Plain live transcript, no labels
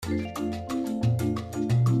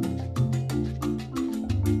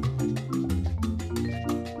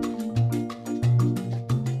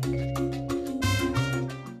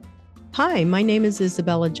Hi, my name is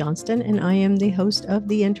Isabella Johnston, and I am the host of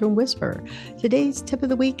The Intern Whisperer. Today's tip of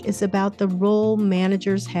the week is about the role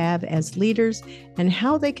managers have as leaders and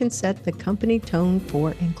how they can set the company tone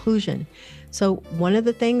for inclusion. So, one of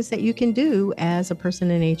the things that you can do as a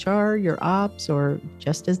person in HR, your ops, or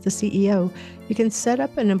just as the CEO, you can set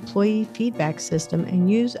up an employee feedback system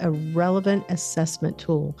and use a relevant assessment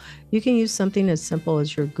tool. You can use something as simple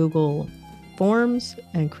as your Google Forms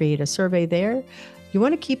and create a survey there. You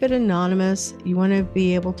want to keep it anonymous. You want to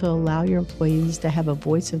be able to allow your employees to have a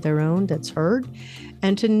voice of their own that's heard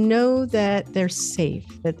and to know that they're safe,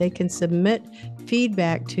 that they can submit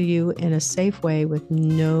feedback to you in a safe way with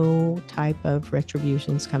no type of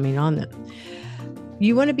retributions coming on them.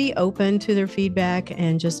 You want to be open to their feedback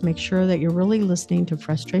and just make sure that you're really listening to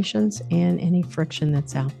frustrations and any friction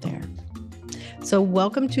that's out there. So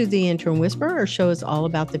welcome to The Intern Whisperer. Our show is all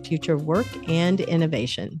about the future of work and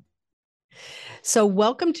innovation. So,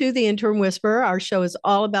 welcome to The Intern Whisperer. Our show is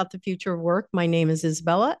all about the future of work. My name is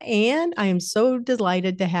Isabella, and I am so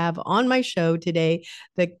delighted to have on my show today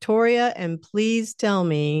Victoria. And please tell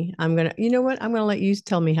me, you know what? I'm going to let you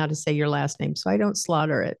tell me how to say your last name so I don't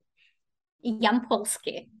slaughter it.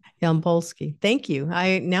 Yampolsky. Yampolsky. Thank you.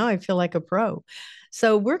 Now I feel like a pro.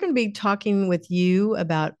 So we're going to be talking with you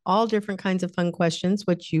about all different kinds of fun questions,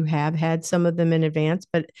 which you have had some of them in advance,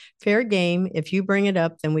 but fair game. If you bring it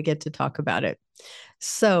up, then we get to talk about it.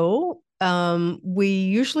 So we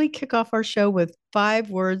usually kick off our show with 5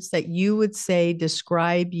 words that you would say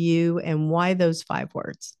describe you and why those 5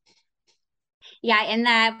 words. Yeah,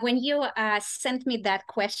 and when you sent me that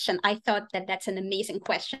question, I thought that that's an amazing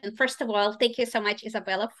question. First of all, thank you so much,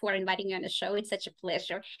 Isabella, for inviting me on the show. It's such a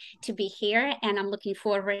pleasure to be here, and I'm looking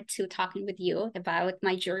forward to talking with you about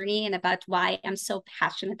my journey and about why I'm so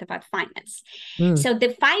passionate about finance. So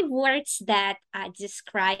the 5 words that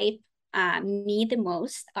describe me the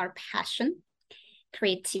most are passion,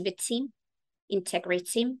 creativity,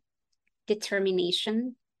 integrity,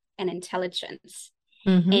 determination, and intelligence.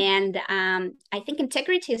 Mm-hmm. And I think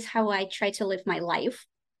integrity is how I try to live my life.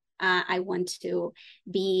 I want to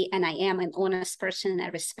be, and I am, an honest person, and I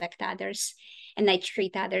respect others, and I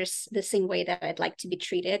treat others the same way that I'd like to be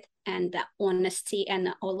treated. And the honesty and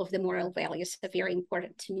all of the moral values are very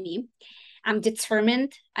important to me. I'm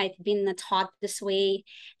determined. I've been taught this way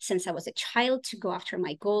since I was a child, to go after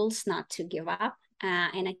my goals, not to give up.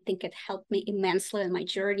 And I think it helped me immensely in my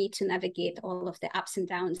journey to navigate all of the ups and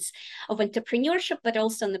downs of entrepreneurship, but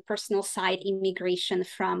also on the personal side, immigration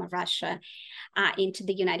from Russia into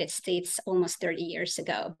the United States almost 30 years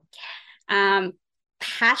ago.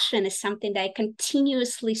 Passion is something that I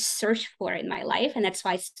continuously search for in my life, and that's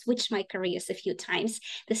why I switched my careers a few times.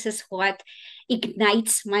 This is what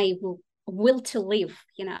ignites my will to live.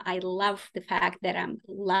 I love the fact that I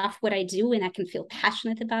love what I do, and I can feel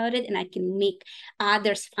passionate about it, and I can make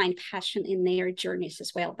others find passion in their journeys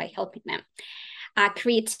as well by helping them.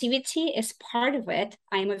 Creativity is part of it.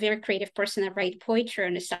 I'm a very creative person. I write poetry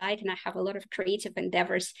on the side, and I have a lot of creative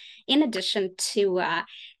endeavors in addition to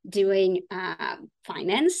doing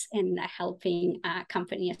finance and helping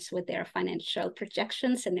companies with their financial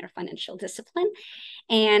projections and their financial discipline.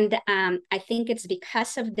 And I think it's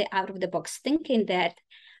because of the out-of-the-box thinking that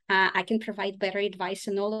I can provide better advice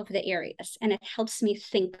in all of the areas. And it helps me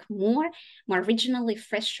think more originally,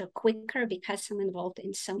 fresher, quicker, because I'm involved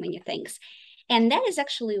in so many things. And that is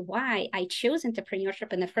actually why I chose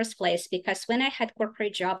entrepreneurship in the first place, because when I had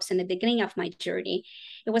corporate jobs in the beginning of my journey,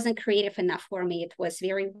 it wasn't creative enough for me. It was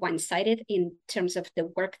very one-sided in terms of the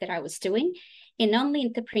work that I was doing. And only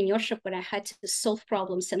entrepreneurship, when I had to solve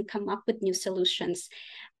problems and come up with new solutions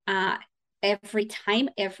every time,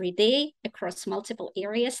 every day, across multiple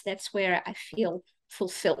areas, that's where I feel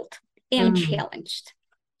fulfilled and challenged.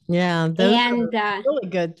 Yeah, those are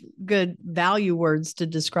really good value words to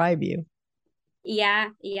describe you. Yeah.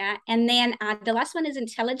 And then the last one is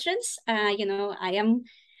intelligence. I am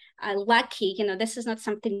lucky. This is not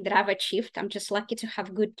something that I've achieved. I'm just lucky to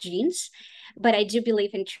have good genes. But I do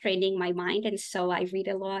believe in training my mind. And so I read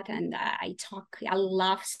a lot, and I talk. I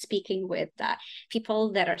love speaking with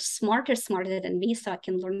people that are smarter than me, so I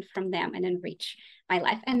can learn from them and enrich my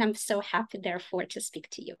life. And I'm so happy, therefore, to speak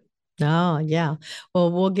to you. Oh, yeah.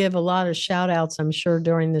 Well, we'll give a lot of shout outs, I'm sure,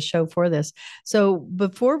 during the show for this. So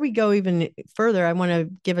before we go even further, I want to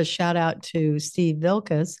give a shout out to Steve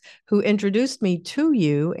Vilkas, who introduced me to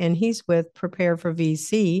you, and he's with Prepare for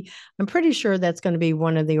VC. I'm pretty sure that's going to be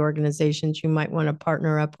one of the organizations you might want to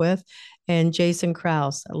partner up with. And Jason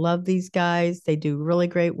Krause. I love these guys. They do really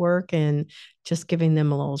great work, and just giving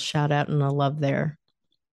them a little shout out and a love there.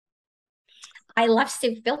 I love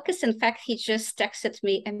Steve Vilkes. In fact, he just texted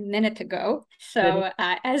me a minute ago. So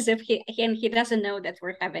as if he doesn't know that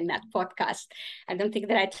we're having that podcast. I don't think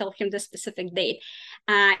that I told him the specific date.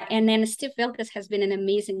 And then Steve Vilkes has been an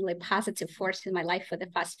amazingly positive force in my life for the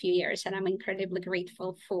past few years. And I'm incredibly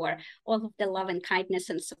grateful for all of the love and kindness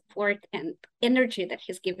and support and energy that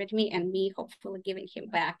he's given me, and me hopefully giving him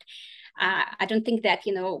back. I don't think that,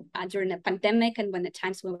 during the pandemic and when the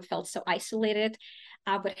times when we felt so isolated,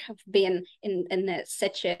 I would have been in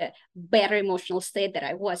such a better emotional state that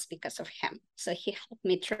I was because of him. So he helped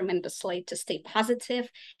me tremendously to stay positive,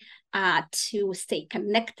 to stay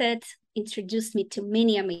connected, introduced me to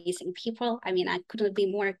many amazing people. I mean, I couldn't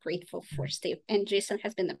be more grateful for Steve. And Jason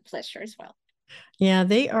has been a pleasure as well. Yeah,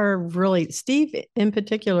 they are really, Steve in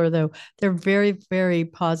particular, though, they're very, very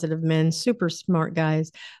positive men, super smart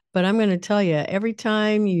guys. But I'm going to tell you, every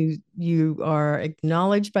time you are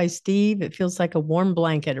acknowledged by Steve, it feels like a warm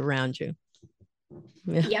blanket around you.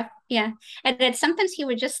 Yeah. Yeah, yeah. And then sometimes he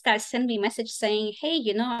would just send me a message saying, "Hey,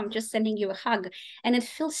 I'm just sending you a hug," and it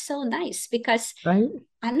feels so nice because Right.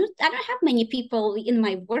 I don't have many people in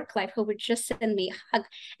my work life who would just send me a hug.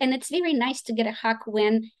 And it's very nice to get a hug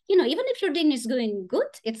when, even if your day is going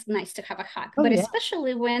good, it's nice to have a hug. Oh, But yeah.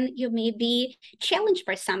 especially when you may be challenged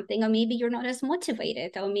by something, or maybe you're not as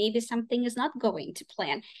motivated, or maybe something is not going to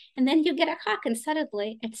plan. And then you get a hug and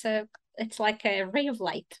suddenly it's like a ray of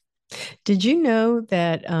light. Did you know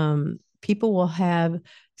that people will have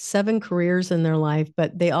 7 careers in their life,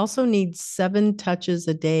 but they also need 7 touches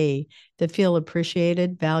a day to feel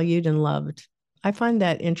appreciated, valued, and loved? I find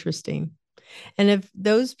that interesting. And if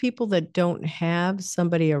those people that don't have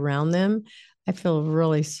somebody around them, I feel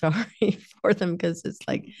really sorry for them because it's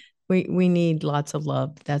like we need lots of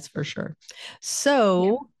love, that's for sure. Yeah.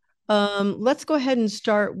 So let's go ahead and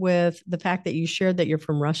start with the fact that you shared that you're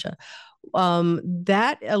from Russia.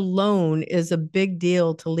 That alone is a big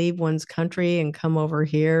deal to leave one's country and come over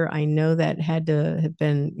here. I know that had to have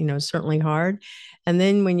been, certainly hard. And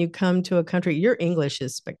then when you come to a country, your English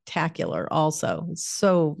is spectacular also.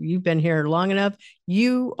 So you've been here long enough.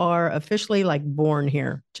 You are officially like born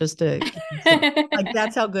here, just to like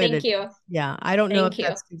that's how good Thank it you. is. Yeah. I don't know if Thank you.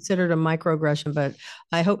 that's considered a microaggression, but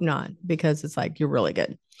I hope not because it's like you're really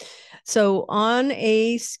good. So, on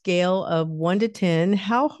a scale of 1 to 10,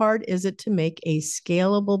 how hard is it to make a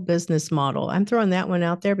scalable business model? I'm throwing that one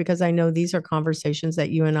out there because I know these are conversations that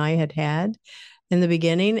you and I had in the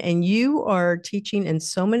beginning, and you are teaching in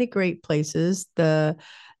so many great places. The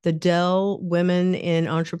Dell Women in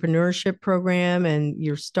Entrepreneurship program, and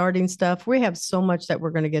you're starting stuff. We have so much that we're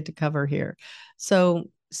going to get to cover here. So,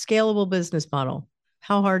 scalable business model.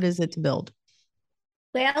 How hard is it to build?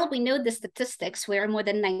 Well, we know the statistics where more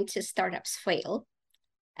than 90 startups fail.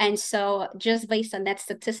 And so, just based on that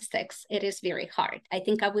statistics, it is very hard. I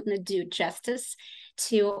think I wouldn't do justice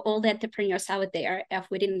to all the entrepreneurs out there if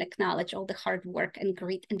we didn't acknowledge all the hard work and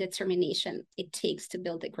grit and determination it takes to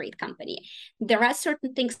build a great company. There are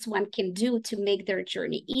certain things one can do to make their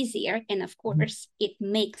journey easier. And of course, it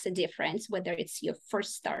makes a difference whether it's your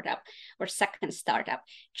first startup or second startup.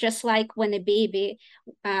 Just like when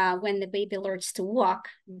when the baby learns to walk,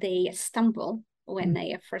 they stumble when they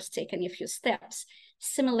have first taken a few steps.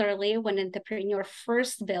 Similarly, when an entrepreneur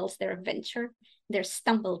first builds their venture, they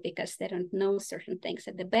stumble because they don't know certain things.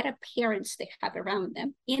 And the better parents they have around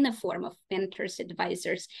them in the form of mentors,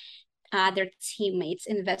 advisors, their teammates,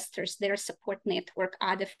 investors, their support network,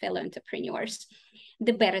 other fellow entrepreneurs,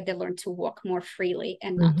 the better they learn to walk more freely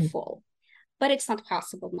and not Mm-hmm. fall. But it's not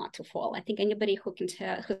possible not to fall. I think anybody who's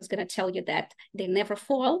going to tell you that they never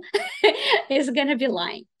fall is going to be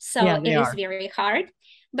lying. Yeah, So they it is are. very hard.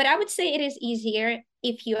 But I would say it is easier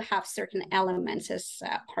if you have certain elements as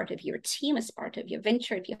part of your team, as part of your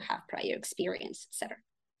venture, if you have prior experience, etc.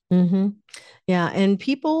 Mm-hmm. Yeah, and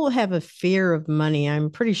people have a fear of money.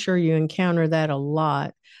 I'm pretty sure you encounter that a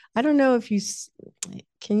lot. I don't know if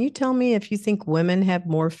can you tell me if you think women have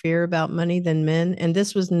more fear about money than men? And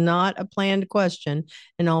this was not a planned question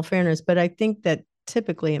in all fairness, but I think that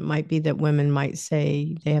typically it might be that women might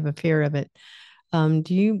say they have a fear of it.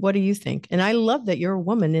 What do you think? And I love that you're a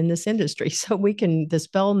woman in this industry, so we can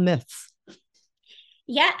dispel myths.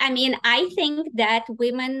 Yeah, I mean, I think that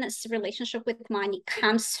women's relationship with money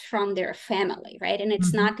comes from their family, right? And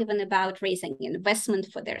it's Mhm. not even about raising investment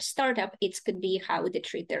for their startup. It could be how they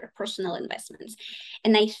treat their personal investments.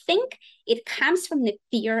 And I think it comes from the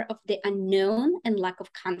fear of the unknown and lack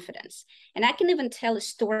of confidence. And I can even tell a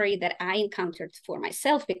story that I encountered for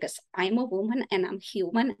myself because I'm a woman and I'm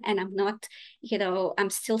human and I'm not, I'm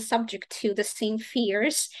still subject to the same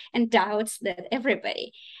fears and doubts that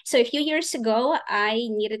everybody. So a few years ago, I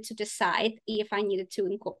needed to decide if I needed to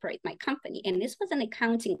incorporate my company. And this was an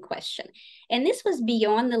accounting question. And this was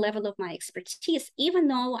beyond the level of my expertise, even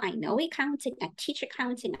though I know accounting, I teach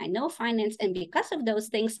accounting, I know finance. And because of those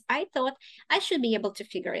things, I thought I should be able to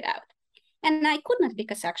figure it out. And I could not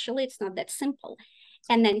because actually it's not that simple.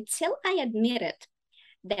 And until I admitted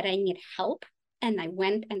that I need help and I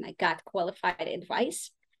went and I got qualified advice,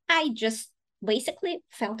 I just basically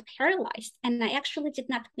felt paralyzed and I actually did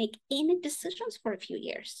not make any decisions for a few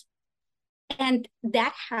years. And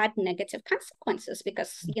that had negative consequences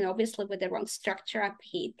because, obviously with the wrong structure, I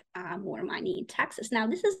paid more money in taxes. Now,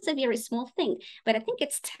 this is a very small thing, but I think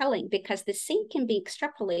it's telling because the same can be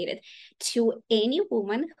extrapolated to any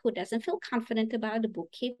woman who doesn't feel confident about the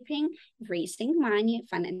bookkeeping, raising money,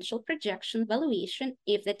 financial projection, valuation,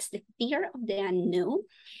 if it's the fear of the unknown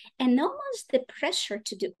and almost the pressure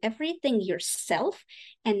to do everything yourself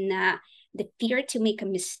and the fear to make a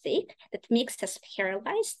mistake that makes us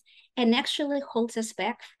paralyzed and actually holds us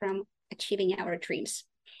back from achieving our dreams.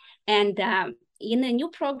 And in a new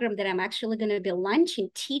program that I'm actually going to be launching,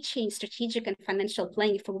 teaching strategic and financial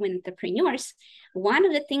planning for women entrepreneurs, one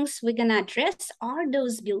of the things we're going to address are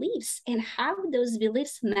those beliefs and how those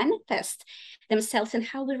beliefs manifest themselves and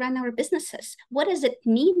how we run our businesses. What does it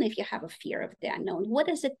mean if you have a fear of the unknown? What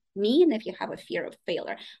does it mean if you have a fear of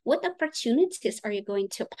failure? What opportunities are you going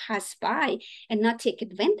to pass by and not take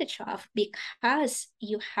advantage of because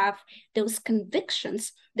you have those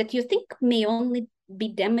convictions that you think may only be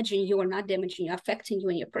damaging you or not damaging you, affecting you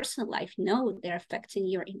in your personal life? No, they're affecting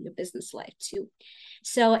you in your business life too.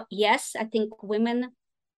 So yes, I think women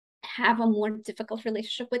have a more difficult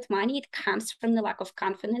relationship with money. It comes from the lack of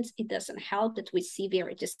confidence. It doesn't help that we see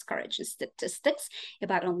very discouraging statistics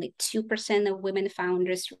about only 2% of women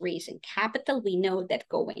founders raising capital. We know that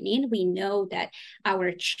going in, we know that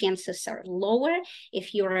our chances are lower.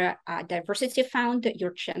 If you're a diversity founder,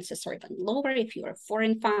 your chances are even lower. If you're a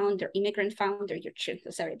foreign founder, immigrant founder, your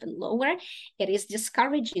chances are even lower. It is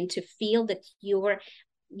discouraging to feel that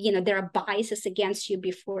there are biases against you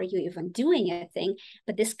before you even doing anything,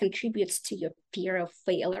 but this contributes to your fear of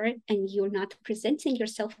failure and you're not presenting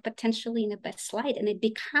yourself potentially in the best light and it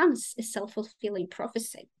becomes a self-fulfilling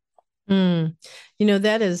prophecy. Mm.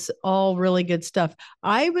 That is all really good stuff.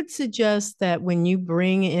 I would suggest that when you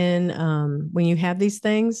bring in, when you have these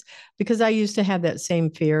things, because I used to have that same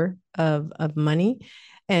fear of money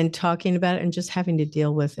and talking about it and just having to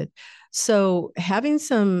deal with it. So having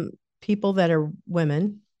some people that are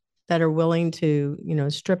women that are willing to,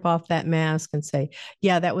 strip off that mask and say,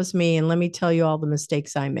 yeah, that was me. And let me tell you all the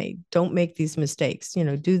mistakes I made. Don't make these mistakes,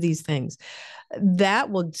 do these things that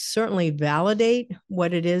will certainly validate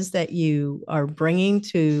what it is that you are bringing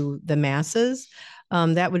to the masses.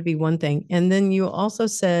 That would be one thing. And then you also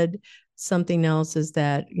said something else is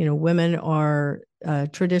that women are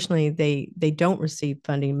traditionally they don't receive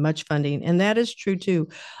much funding, and that is true too.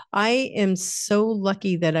 I am so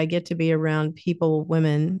lucky that I get to be around people,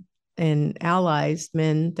 women and allies,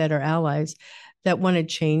 men that are allies that want to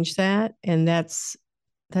change that, and that's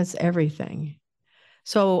everything.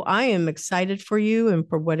 So I am excited for you and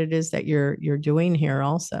for what it is that you're doing here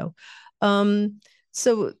also. Um,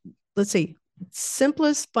 so let's see.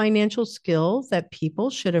 Simplest financial skill that people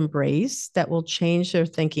should embrace that will change their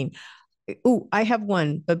thinking. Oh, I have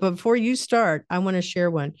one, but before you start, I want to share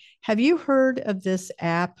one. Have you heard of this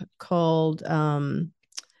app called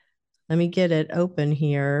let me get it open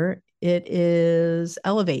here. It is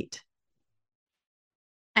Elevate.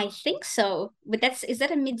 I think so, but is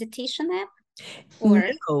that a meditation app or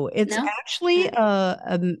No, it's no? actually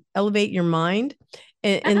elevate your mind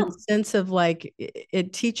in the Oh, sense of like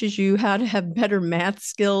it teaches you how to have better math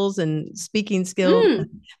skills and speaking skills, and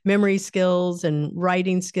mm, memory skills and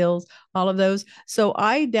writing skills, all of those. So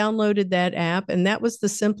I downloaded that app and that was the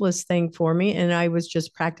simplest thing for me. And I was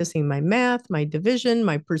just practicing my math, my division,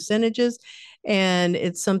 my percentages. And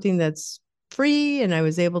it's something that's free and I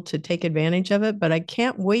was able to take advantage of it. But I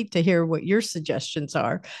can't wait to hear what your suggestions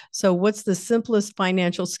are. So, what's the simplest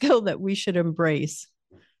financial skill that we should embrace?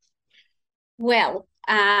 well,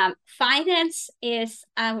 finance is,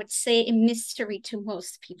 I would say, a mystery to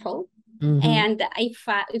most people. Mm-hmm. And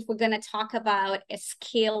if we're going to talk about a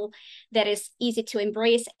skill that is easy to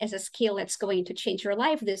embrace as a skill that's going to change your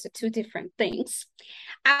life, these are two different things.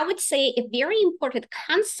 I would say a very important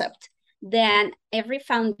concept that every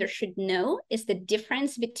founder should know is the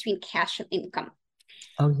difference between cash and income.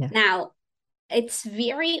 Oh, yeah. Now, it's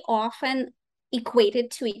very often equated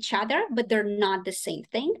to each other, but they're not the same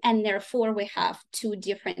thing. And therefore, we have two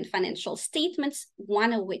different financial statements,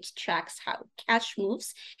 one of which tracks how cash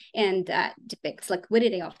moves and depicts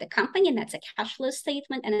liquidity of the company, and that's a cash flow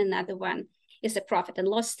statement. And another one is a profit and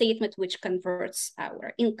loss statement, which converts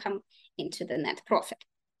our income into the net profit.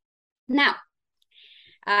 Now,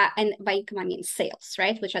 and by income, I mean sales,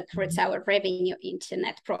 right? Which converts our revenue into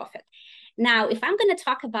net profit. Now, if I'm going to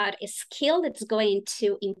talk about a skill that's going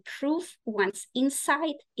to improve one's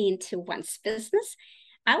insight into one's business,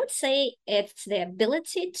 I would say it's the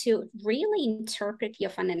ability to really interpret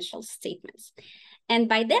your financial statements. And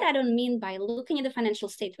by that, I don't mean by looking at the financial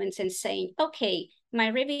statements and saying, okay, my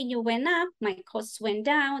revenue went up, my costs went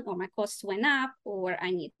down, or my costs went up, or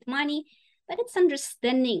I need money. But it's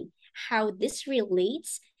understanding how this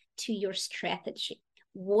relates to your strategy.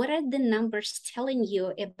 What are the numbers telling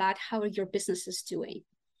you about how your business is doing?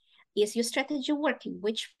 Is your strategy working?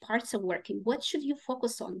 Which parts are working? What should you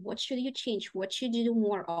focus on? What should you change? What should you do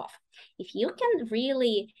more of? If you can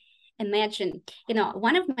really imagine,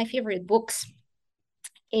 one of my favorite books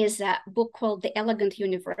is a book called The Elegant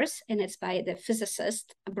Universe, and it's by the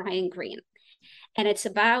physicist Brian Greene. And it's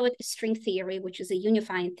about string theory, which is a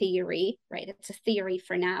unifying theory, right? It's a theory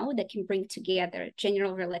for now that can bring together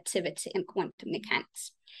general relativity and quantum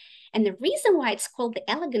mechanics. And the reason why it's called the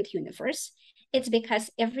elegant universe, it's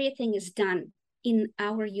because everything is done in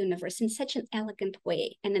our universe in such an elegant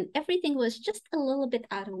way. And then everything was just a little bit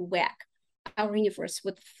out of whack. Our universe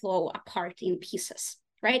would flow apart in pieces,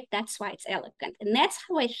 right? That's why it's elegant. And that's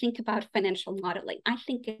how I think about financial modeling. I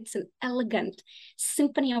think it's an elegant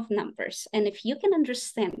symphony of numbers. And if you can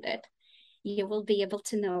understand it, you will be able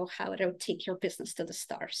to know how to take your business to the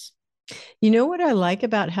stars. You know what I like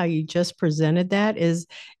about how you just presented that is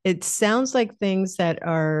it sounds like things that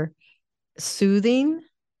are soothing,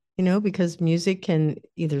 because music can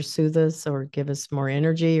either soothe us or give us more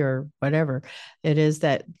energy or whatever it is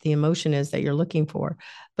that the emotion is that you're looking for.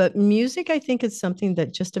 But music, I think, is something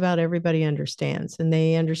that just about everybody understands, and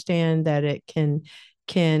they understand that it can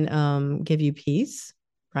give you peace,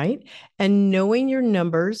 right? And knowing your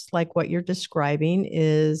numbers, like what you're describing,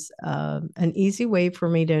 is an easy way for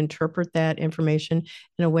me to interpret that information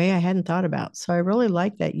in a way I hadn't thought about. So I really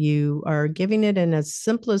like that you are giving it in its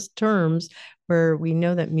simplest terms, where we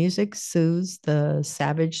know that music soothes the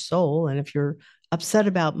savage soul. And if you're upset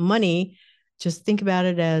about money, just think about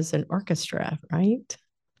it as an orchestra, right?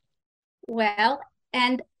 Well,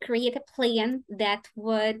 and create a plan that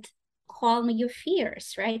would calm your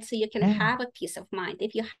fears, right? So you can Yeah. have a peace of mind.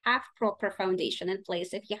 If you have proper foundation in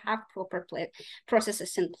place, if you have proper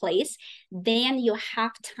processes in place, then you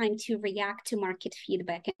have time to react to market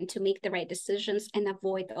feedback and to make the right decisions and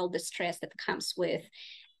avoid all the stress that comes with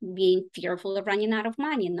being fearful of running out of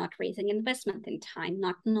money, not raising investment in time,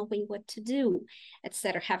 not knowing what to do,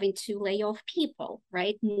 etc., having to lay off people,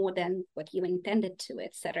 right, more than what you intended to,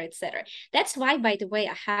 etc., etc. That's why, by the way,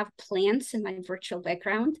 I have plans in my virtual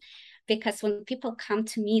background, because when people come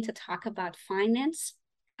to me to talk about finance,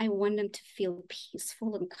 I want them to feel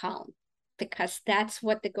peaceful and calm, because that's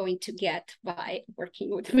what they're going to get by working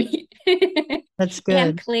with me. That's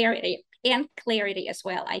and good. clarity as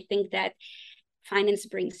well. I think that finance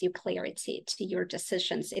brings you clarity to your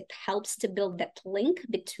decisions. It helps to build that link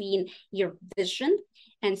between your vision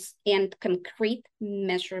and concrete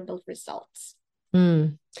measurable results.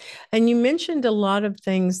 Mm. And you mentioned a lot of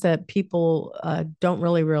things that people don't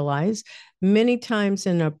really realize. Many times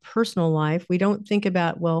in a personal life, we don't think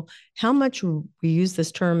about, well, how much, we use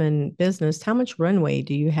this term in business, how much runway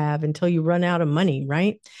do you have until you run out of money,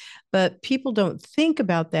 right? But people don't think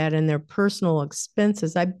about that in their personal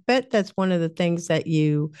expenses. I bet that's one of the things that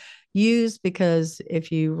you use, because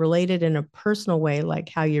if you relate it in a personal way, like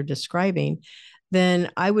how you're describing, then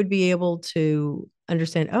I would be able to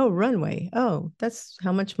understand, oh, runway. Oh, that's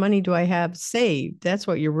how much money do I have saved? That's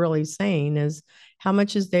what you're really saying, is how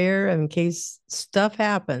much is there in case stuff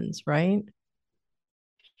happens, right?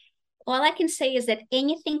 All I can say is that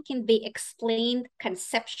anything can be explained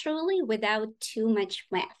conceptually without too much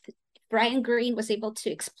math. Brian Greene was able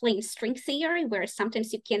to explain string theory, where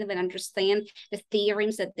sometimes you can't even understand the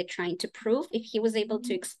theorems that they're trying to prove. If he was able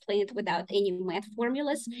to explain it without any math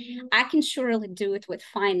formulas, I can surely do it with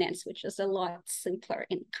finance, which is a lot simpler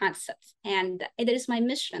in concepts. And it is my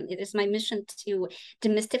mission. It is my mission to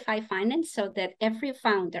demystify finance so that every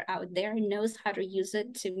founder out there knows how to use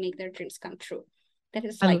it to make their dreams come true. That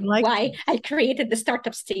is like why I created the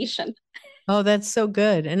Startup Station. Oh, that's so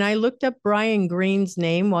good. And I looked up Brian Greene's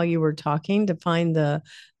name while you were talking to find the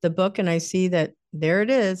book, and I see that there it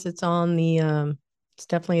is. It's on the it's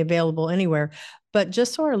definitely available anywhere. But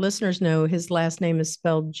just so our listeners know, his last name is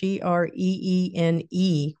spelled Greene with an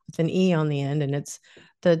E on the end, and it's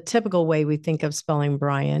the typical way we think of spelling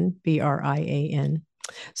Brian, Brian.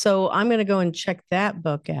 So I'm going to go and check that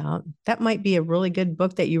book out. That might be a really good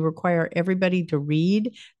book that you require everybody to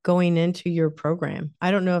read going into your program.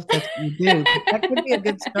 I don't know if that's what you do, but that could be a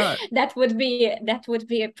good start. That would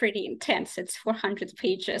be a pretty intense. It's 400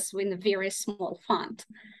 pages with a very small font.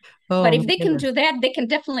 Oh, but if they can do that, they can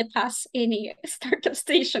definitely pass any Startup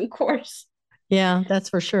Station course. Yeah, that's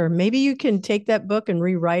for sure. Maybe you can take that book and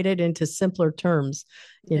rewrite it into simpler terms,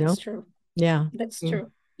 you know? That's true. Yeah. That's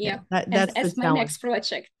true. Yeah. That's as my next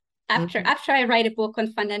project. After I write a book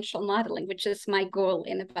on financial modeling, which is my goal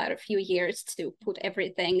in about a few years, to put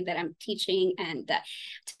everything that I'm teaching and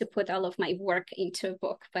to put all of my work into a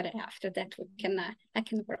book. But after that, I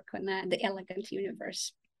can work on the elegant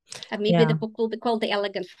universe. Maybe the book will be called The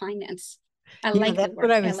Elegant Finance. I like the word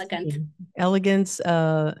elegant. Thinking. Elegance,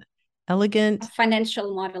 elegant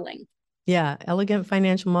financial modeling. Yeah, elegant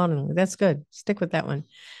financial modeling. That's good. Stick with that one.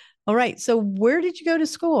 All right. So where did you go to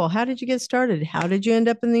school? How did you get started? How did you end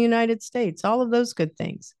up in the United States? All of those good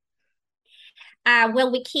things.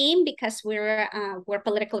 Well, we came because we're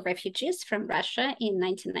political refugees from Russia in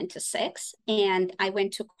 1996, and I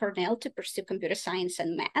went to Cornell to pursue computer science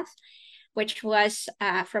and math, which was,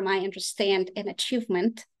 from my understand, an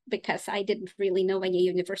achievement because I didn't really know any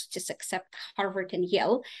universities except Harvard and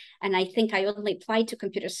Yale. And I think I only applied to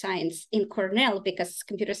computer science in Cornell because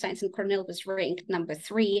computer science in Cornell was ranked number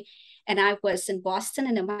 3. And I was in Boston,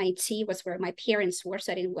 and MIT was where my parents were,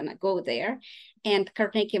 so I didn't want to go there. And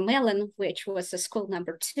Carnegie Mellon, which was a school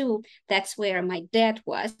number 2, that's where my dad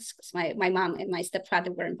was, because my mom and my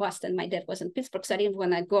stepfather were in Boston. My dad was in Pittsburgh, so I didn't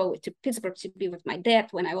want to go to Pittsburgh to be with my dad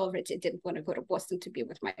when I already didn't want to go to Boston to be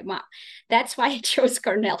with my mom. That's why I chose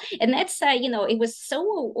Cornell. And that's, it was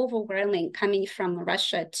so overwhelming coming from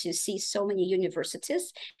Russia to see so many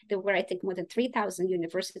universities. There were, I think, more than 3,000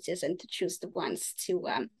 universities, and to choose the ones to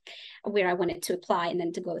where I wanted to apply and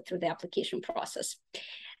then to go through the application process.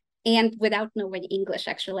 And without knowing English,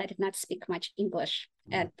 actually, I did not speak much English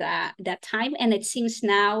at that time. And it seems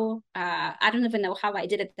now, I don't even know how I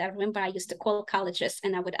did it. I remember I used to call colleges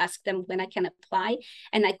and I would ask them when I can apply.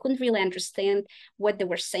 And I couldn't really understand what they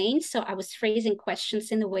were saying. So I was phrasing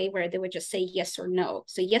questions in a way where they would just say yes or no.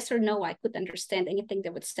 So yes or no, I could understand. Anything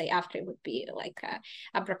they would say after it would be like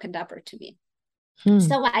abracadabra to me.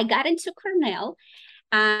 So I got into Cornell.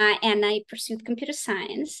 And I pursued computer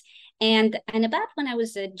science. And about when I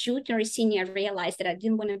was a junior or senior, I realized that I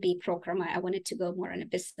didn't want to be a programmer. I wanted to go more on a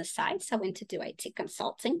business side. So I went to do IT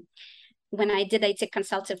consulting. When I did IT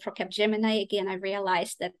consulting for Capgemini, again, I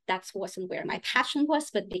realized that that wasn't where my passion was,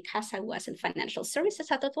 but because I was in financial services,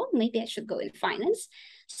 I thought, well, maybe I should go in finance.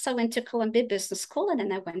 So I went to Columbia Business School, and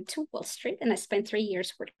then I went to Wall Street, and I spent 3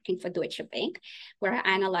 years working for Deutsche Bank, where I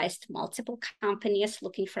analyzed multiple companies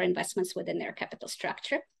looking for investments within their capital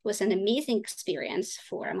structure. It was an amazing experience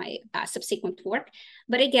for my subsequent work.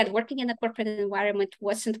 But again, working in a corporate environment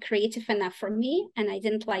wasn't creative enough for me, and I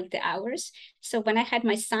didn't like the hours. So when I had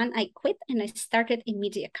my son, I quit and I started a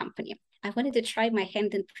media company. I wanted to try my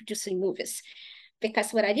hand in producing movies,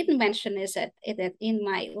 because what I didn't mention is that in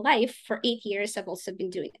my life for 8 years, I've also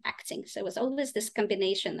been doing acting. So it was always this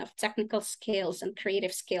combination of technical skills and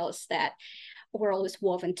creative skills that were always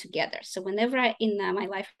woven together. So whenever in my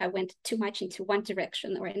life I went too much into one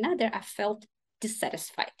direction or another, I felt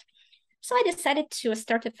dissatisfied. So I decided to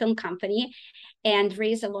start a film company and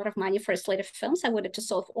raise a lot of money for a slate of films. I wanted to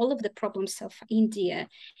solve all of the problems of indie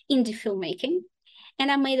filmmaking.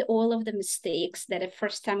 And I made all of the mistakes that a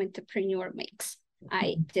first-time entrepreneur makes.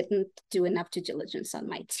 I didn't do enough due diligence on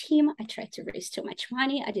my team. I tried to raise too much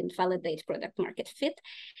money. I didn't validate product market fit.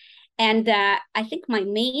 And I think my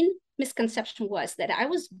main misconception was that I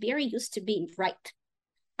was very used to being right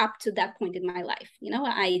up to that point in my life.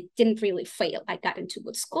 I didn't really fail. I got into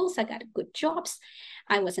good schools. I got good jobs.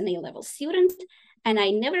 I was an A-level student. And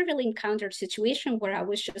I never really encountered a situation where I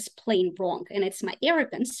was just plain wrong. And it's my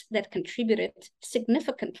arrogance that contributed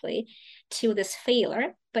significantly to this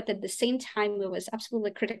failure. But at the same time, it was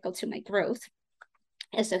absolutely critical to my growth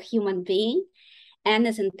as a human being and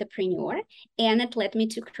as an entrepreneur. And it led me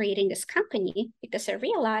to creating this company because I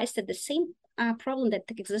realized that the same problem that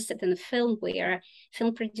existed in the film, where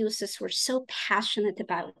film producers were so passionate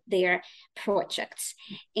about their projects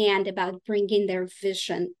and about bringing their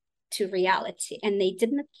vision to reality, and they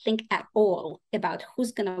didn't think at all about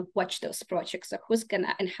who's going to watch those projects or who's going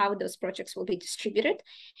to and how those projects will be distributed.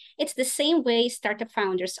 It's the same way startup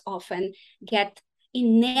founders often get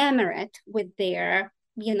enamored with their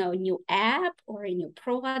new app or a new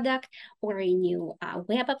product or a new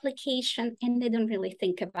web application, and they don't really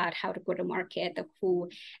think about how to go to market or who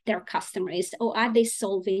their customer is, or are they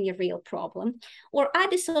solving a real problem, or are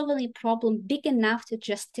they solving a problem big enough to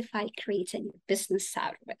justify creating a business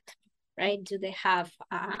out of it, right? Do they have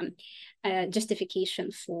a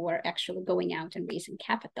justification for actually going out and raising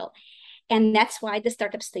capital? And that's why the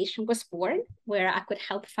Startup Station was born, where I could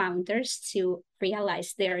help founders to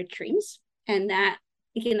realize their dreams. And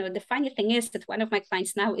the funny thing is that one of my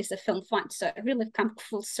clients now is a film fund. So it really come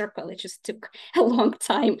full circle. It just took a long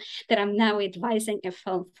time that I'm now advising a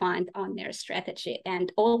film fund on their strategy.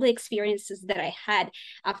 And all the experiences that I had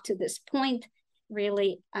up to this point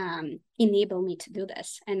really enable me to do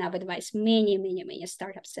this. And I've advised many, many, many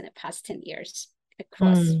startups in the past 10 years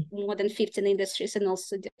across more than 15 industries and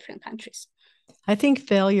also different countries. I think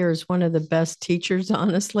failure is one of the best teachers,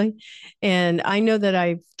 honestly. And I know that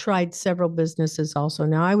I've tried several businesses also.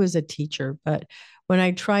 Now, I was a teacher, but when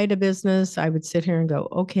I tried a business, I would sit here and go,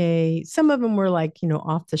 okay, some of them were like,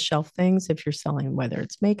 off the shelf things if you're selling, whether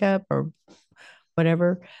it's makeup or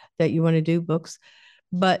whatever that you want to do, books.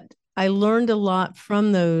 But I learned a lot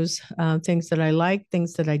from those things that I liked,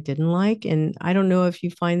 things that I didn't like. And I don't know if you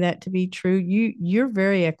find that to be true. You're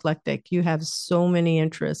very eclectic. You have so many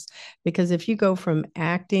interests, because if you go from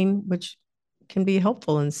acting, which can be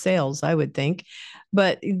helpful in sales, I would think,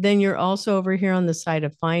 but then you're also over here on the side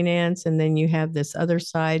of finance, and then you have this other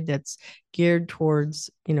side that's geared towards,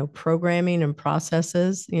 programming and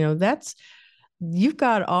processes. You've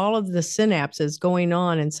got all of the synapses going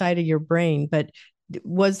on inside of your brain. But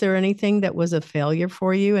was there anything that was a failure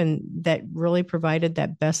for you and that really provided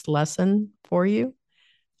that best lesson for you?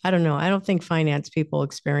 I don't know. I don't think finance people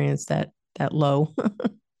experience that low.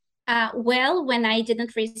 Well, when I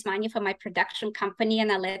didn't raise money for my production company and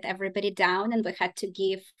I let everybody down and we had to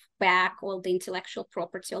give back all the intellectual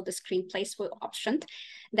property, all the screenplays were optioned,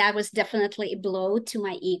 that was definitely a blow to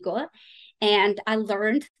my ego. And I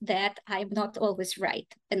learned that I'm not always right.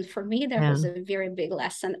 And for me, that was a very big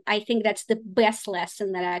lesson. I think that's the best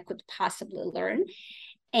lesson that I could possibly learn.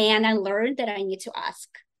 And I learned that I need to ask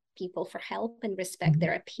people for help and respect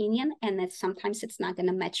their opinion, and that sometimes it's not going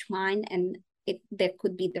to match mine, and that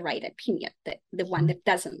could be the right opinion, the one that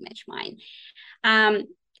doesn't match mine.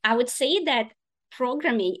 I would say that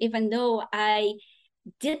programming, even though I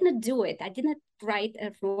didn't do it, I didn't write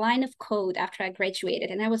a line of code after I graduated,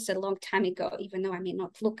 and that was a long time ago, even though I may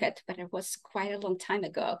not look it, but it was quite a long time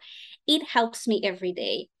ago. It helps me every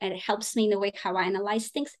day, and it helps me in the way how I analyze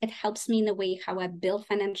things. It helps me in the way how I build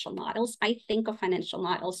financial models. I think of financial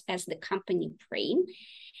models as the company brain,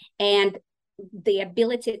 and the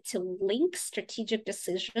ability to link strategic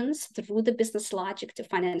decisions through the business logic to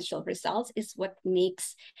financial results is what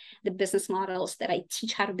makes the business models that I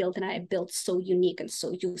teach how to build and I build so unique and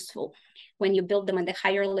so useful. When you build them at the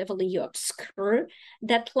higher level and you obscure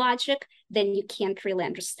that logic, then you can't really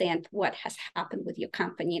understand what has happened with your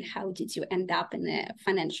company and how did you end up in a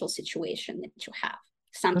financial situation that you have.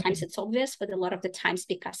 Sometimes it's obvious, but a lot of the times,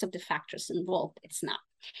 because of the factors involved, it's not.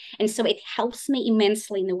 And so it helps me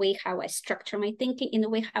immensely in the way how I structure my thinking, in the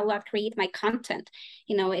way how I create my content.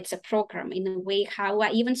 It's a program, in the way how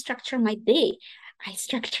I even structure my day. I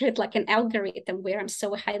structure it like an algorithm where I'm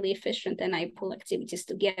so highly efficient and I pull activities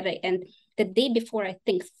together. And the day before, I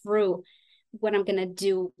think through what I'm going to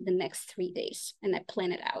do the next 3 days and I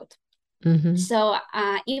plan it out. Mm-hmm. So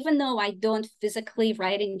even though I don't physically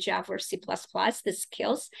write in Java or C++, the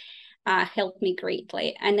skills helped me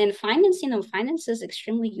greatly. And then finance, finance is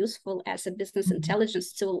extremely useful as a business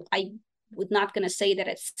intelligence tool. I would not going to say that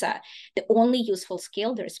it's the only useful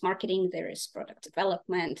skill. There is marketing, there is product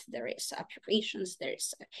development, there is operations, there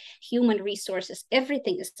is human resources.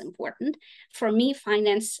 Everything is important. For me,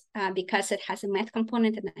 finance, because it has a math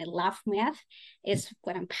component and I love math, is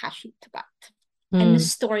what I'm passionate about. And the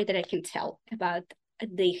story that I can tell about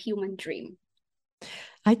the human dream.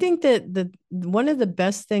 I think that the one of the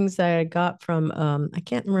best things that I got from I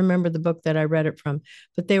can't remember the book that I read it from,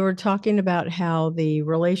 but they were talking about how the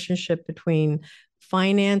relationship between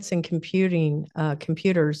finance and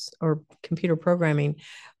computers or computer programming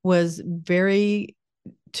was very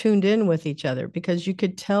tuned in with each other because you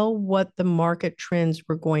could tell what the market trends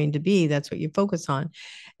were going to be. That's what you focus on.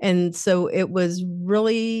 And so it was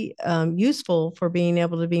really useful for being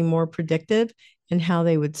able to be more predictive in how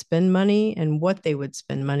they would spend money and what they would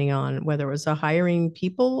spend money on, whether it was hiring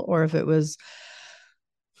people or if it was,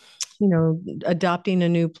 adopting a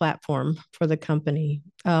new platform for the company.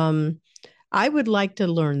 I would like to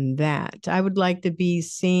learn that. I would like to be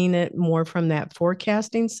seeing it more from that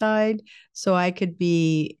forecasting side so I could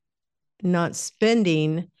be not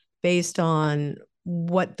spending based on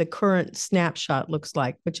what the current snapshot looks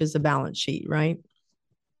like, which is a balance sheet, right?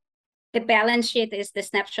 The balance sheet is the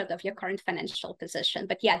snapshot of your current financial position.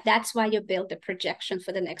 But yeah, that's why you build a projection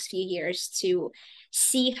for the next few years to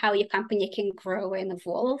see how your company can grow and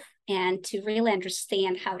evolve and to really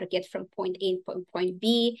understand how to get from point A to point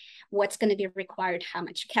B, what's going to be required, how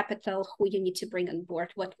much capital, who you need to bring on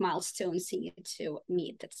board, what milestones you need to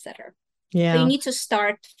meet, etc. So you Yeah. need to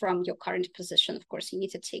start from your current position. Of course, you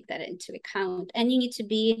need to take that into account and you need to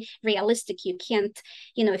be realistic. You can't,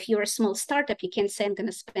 if you're a small startup, you can't say I'm going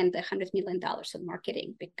to spend $100 million on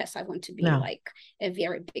marketing because I want to be No. like a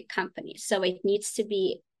very big company. So it needs to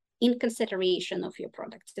be in consideration of your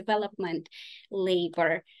product development,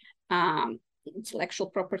 labor, intellectual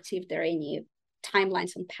property, if there are any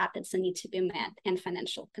timelines and patents that need to be met, and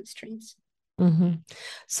financial constraints. Mm-hmm.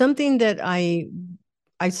 Something that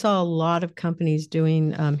I saw a lot of companies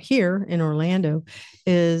doing here in Orlando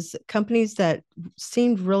is companies that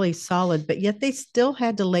seemed really solid, but yet they still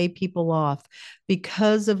had to lay people off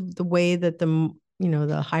because of the way that the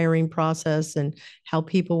hiring process and how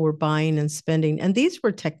people were buying and spending. And these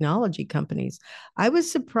were technology companies. I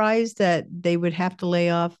was surprised that they would have to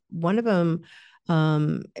lay off. One of them,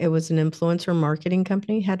 it was an influencer marketing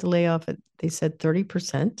company, had to lay off at, they said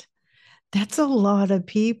 30%. That's a lot of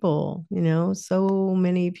people, so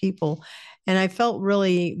many people. And I felt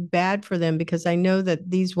really bad for them because I know that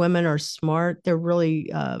these women are smart. They're really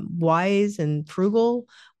wise and frugal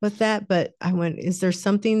with that. But I went, is there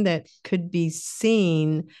something that could be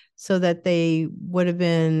seen so that they would have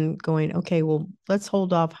been going, okay, well, let's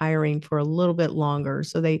hold off hiring for a little bit longer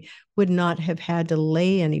so they would not have had to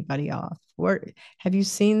lay anybody off? Have you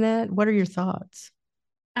seen that? What are your thoughts?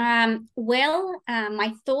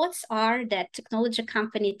 My thoughts are that technology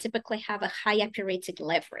companies typically have a high operating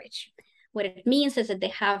leverage. What it means is that they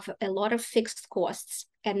have a lot of fixed costs,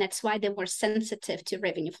 and that's why they're more sensitive to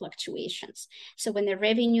revenue fluctuations. So when the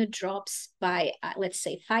revenue drops by, let's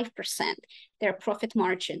say, 5%, their profit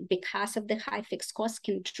margin, because of the high fixed costs,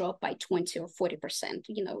 can drop by 20 or 40%.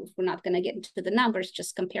 We're not going to get into the numbers,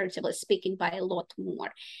 just comparatively speaking, by a lot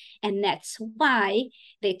more. And that's why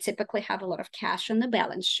they typically have a lot of cash on the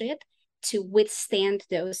balance sheet to withstand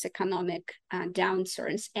those economic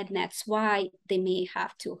downturns. And that's why they may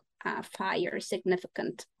have to fire a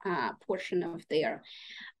significant portion of their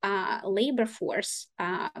labor force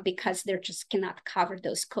because they just cannot cover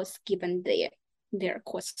those costs given their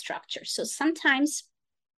cost structure. So sometimes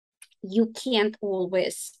you can't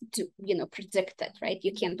always predict it, right?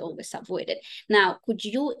 You can't always avoid it. Now,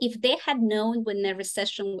 if they had known when the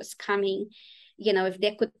recession was coming, if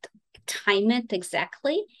they could time it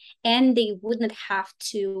exactly, and they wouldn't have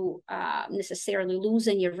to necessarily lose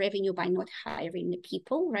any revenue by not hiring the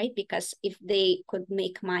people, right? Because if they could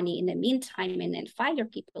make money in the meantime and then fire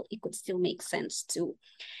people, it could still make sense to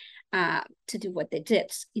do what they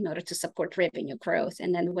did in order to support revenue growth.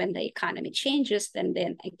 And then when the economy changes, then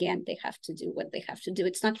again, they have to do what they have to do.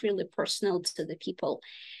 It's not really personal to the people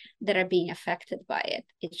that are being affected by it.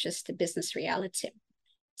 It's just a business reality.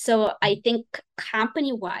 So I think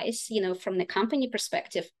company-wise, from the company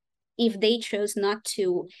perspective, if they chose not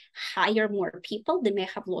to hire more people, they may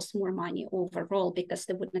have lost more money overall because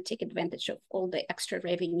they would not take advantage of all the extra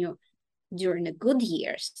revenue during the good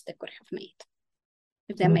years they could have made.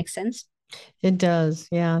 If that makes sense. It does.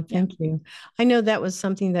 Yeah. Yeah. Thank you. I know that was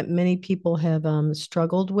something that many people have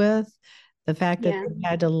struggled with. The fact that Yeah. they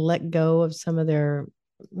had to let go of some of their,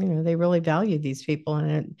 they really value these people.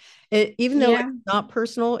 And even though Yeah. it's not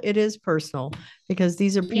personal, it is personal because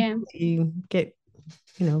these are Yeah. people that you get,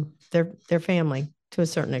 their family to a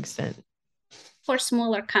certain extent. For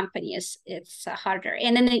smaller companies, it's harder.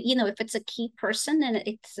 And then, if it's a key person, then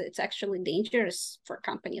it's actually dangerous for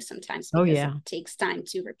companies sometimes Oh, because it yeah. takes time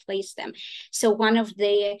to replace them. So one of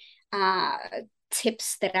the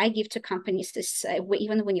tips that I give to companies is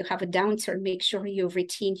even when you have a downturn, make sure you've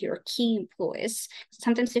retained your key employees.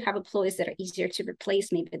 Sometimes you have employees that are easier to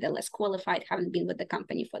replace, maybe they're less qualified, haven't been with the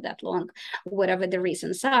company for that long, whatever the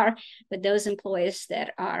reasons are. But those employees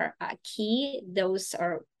that are key, those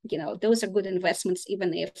are good investments,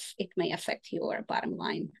 even if it may affect your bottom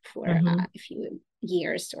line for a few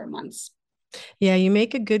years or months. Yeah, you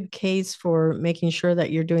make a good case for making sure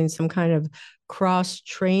that you're doing some kind of cross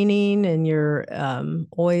training and you're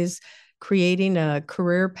always creating a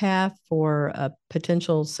career path for a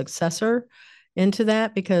potential successor into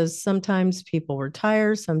that, because sometimes people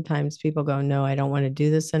retire, sometimes people go, no, I don't want to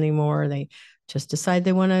do this anymore. They just decide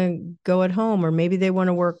they want to go at home, or maybe they want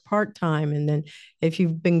to work part-time. And then if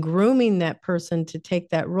you've been grooming that person to take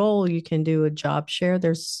that role, you can do a job share.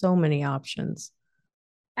 There's so many options.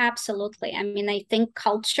 Absolutely. I mean, I think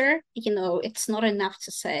culture, it's not enough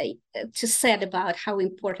to say about how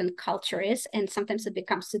important culture is. And sometimes it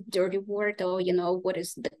becomes a dirty word, or, what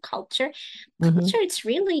is the culture? Culture, it's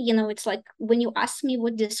really, it's like when you ask me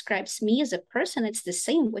what describes me as a person, it's the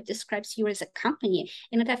same what describes you as a company.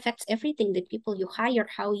 And it affects everything, the people you hire,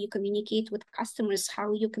 how you communicate with customers,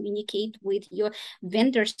 how you communicate with your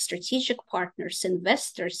vendors, strategic partners,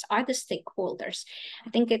 investors, other stakeholders. I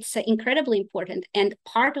think it's incredibly important. And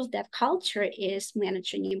part of that culture is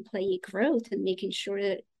managing employee growth and making sure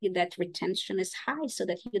that retention is high so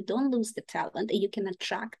that you don't lose the talent and you can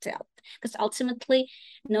attract talent. Because ultimately,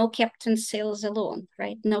 no captain sails alone,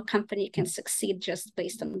 right? No company can succeed just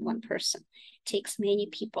based on one person. It takes many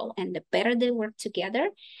people, and the better they work together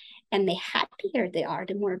and the happier they are,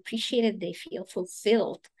 the more appreciated they feel,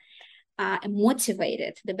 fulfilled, and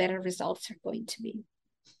motivated, the better results are going to be.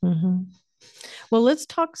 Mm-hmm. Well, let's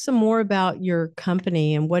talk some more about your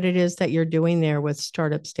company and what it is that you're doing there with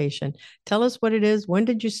Startup Station. Tell us what it is. When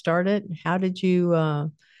did you start it? How did you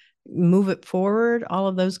move it forward? All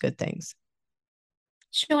of those good things.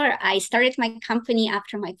 Sure. I started my company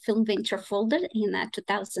after my film venture folded in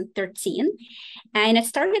 2013. And it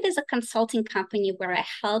started as a consulting company where I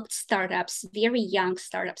helped startups, very young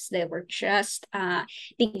startups that were just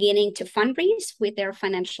beginning to fundraise with their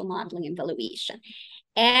financial modeling and valuation.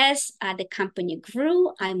 As the company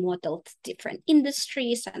grew, I modeled different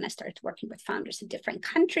industries and I started working with founders in different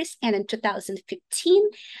countries. And in 2015,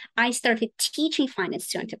 I started teaching finance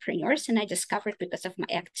to entrepreneurs. And I discovered, because of my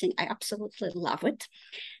acting, I absolutely love it.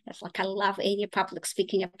 That's like I love any public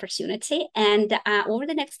speaking opportunity. And over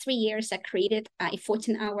the next 3 years, I created a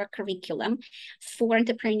 14-hour curriculum for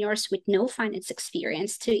entrepreneurs with no finance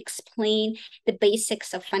experience to explain the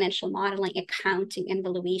basics of financial modeling, accounting, and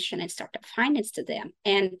valuation and startup finance to them.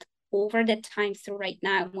 And over that time through right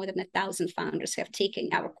now, more than 1,000 founders have taken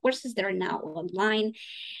our courses that are now online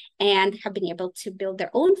and have been able to build their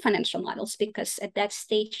own financial models, because at that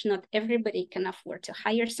stage, not everybody can afford to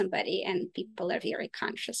hire somebody, and people are very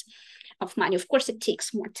conscious of money. Of course, it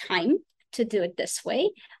takes more time to do it this way,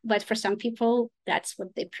 but for some people, that's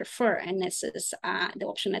what they prefer, and this is the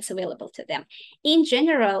option that's available to them. In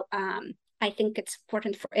general, I think it's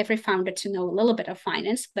important for every founder to know a little bit of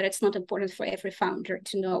finance, but it's not important for every founder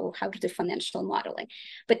to know how to do financial modeling.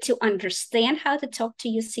 But to understand how to talk to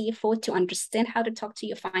your CFO, to understand how to talk to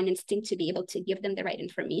your finance team, to be able to give them the right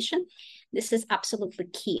information, this is absolutely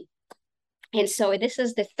key. And so this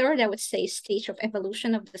is the third, I would say, stage of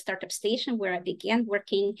evolution of the Startup Station, where I began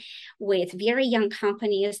working with very young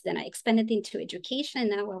companies. Then I expanded into education. And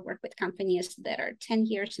now I work with companies that are 10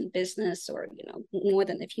 years in business, or more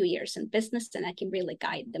than a few years in business. And I can really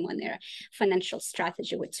guide them on their financial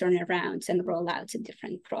strategy with turnarounds and rollouts of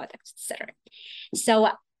different products, et cetera. So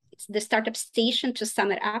the Startup Station, to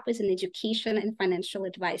sum it up, is an education and financial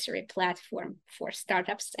advisory platform for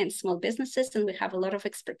startups and small businesses. And we have a lot of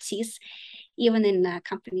expertise, even in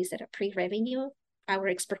companies that are pre-revenue. Our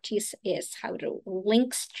expertise is how to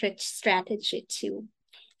link strategy to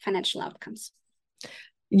financial outcomes.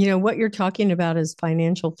 What you're talking about is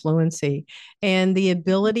financial fluency and the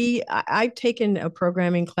ability. I've taken a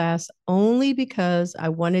programming class only because I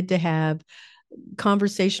wanted to have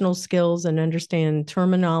conversational skills and understand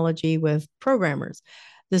terminology with programmers.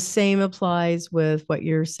 The same applies with what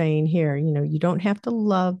you're saying here. You don't have to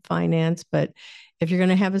love finance, but if you're going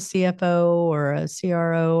to have a CFO or a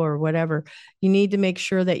CRO or whatever, you need to make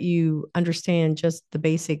sure that you understand just the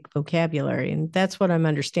basic vocabulary. And that's what I'm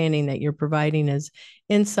understanding that you're providing as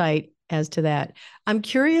insight as to that. I'm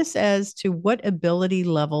curious as to what ability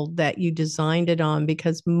level that you designed it on,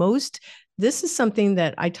 because this is something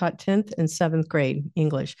that I taught 10th and 7th grade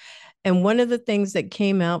English. And one of the things that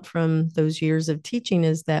came out from those years of teaching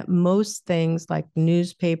is that most things like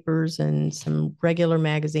newspapers and some regular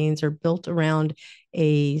magazines are built around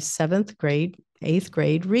a 7th grade eighth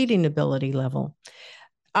grade reading ability level.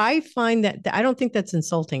 I find that I don't think that's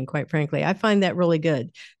insulting, quite frankly. I find that really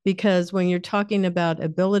good because when you're talking about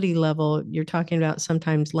ability level, you're talking about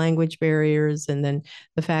sometimes language barriers and then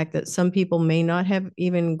the fact that some people may not have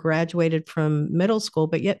even graduated from middle school,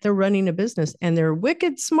 but yet they're running a business and they're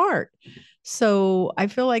wicked smart. So I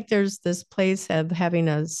feel like there's this place of having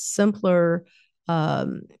a simpler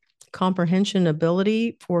um, comprehension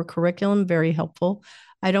ability for curriculum, very helpful.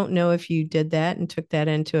 I don't know if you did that and took that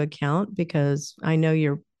into account because I know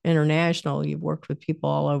you're international. You've worked with people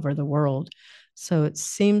all over the world. So it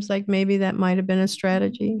seems like maybe that might have been a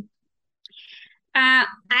strategy.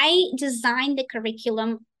 I designed the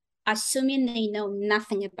curriculum assuming they know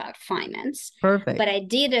nothing about finance, but Perfect. I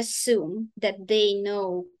did assume that they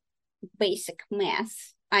know basic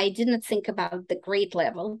math. I didn't think about the grade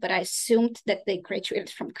level, but I assumed that they graduated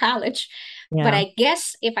from college. But Yeah. I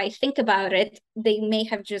guess if I think about it, they may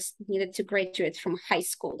have just needed to graduate from high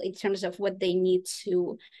school in terms of what they need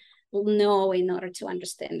to know in order to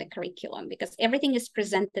understand the curriculum, because everything is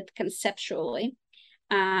presented conceptually.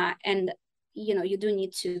 And, you do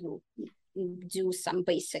need to do some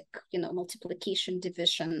basic, multiplication,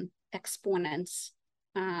 division, exponents,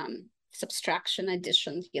 subtraction,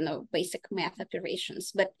 addition, basic math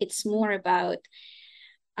operations. But it's more about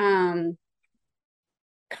um,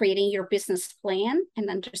 creating your business plan and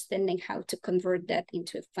understanding how to convert that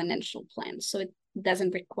into a financial plan. So it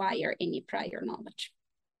doesn't require any prior knowledge.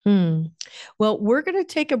 Hmm. Well, we're going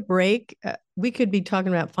to take a break. We could be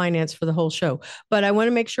talking about finance for the whole show, but I want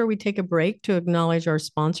to make sure we take a break to acknowledge our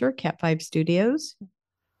sponsor, Cat 5 Studios.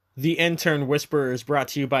 The Intern Whisperer is brought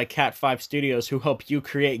to you by Cat 5 Studios, who help you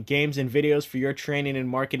create games and videos for your training and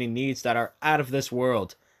marketing needs that are out of this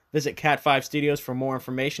world. Visit Cat 5 Studios for more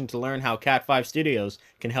information to learn how Cat 5 Studios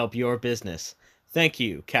can help your business. Thank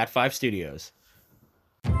you, Cat 5 Studios.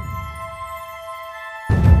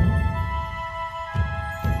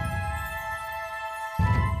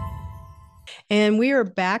 And we are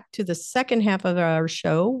back to the second half of our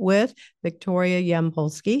show with Victoria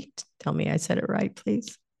Yampolsky. Tell me I said it right,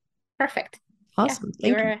 please. Perfect. Yeah, Awesome.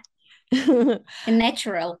 Thank you're you. a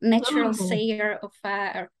natural Oh, sayer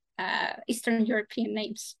of Eastern European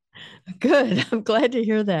names. good. I'm glad to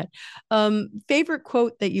hear that. Favorite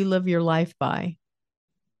quote that you live your life by?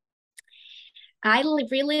 I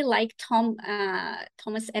really like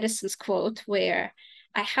Thomas Edison's quote, where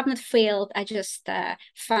I haven't failed. I just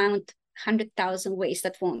found 100,000 ways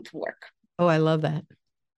that won't work. Oh, I love that.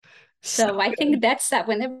 So So I think good. that's that.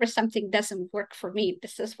 Whenever something doesn't work for me,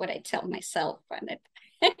 this is what I tell myself. And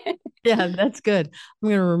it Yeah, that's good. I'm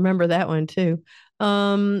going to remember that one too.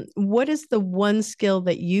 What is the one skill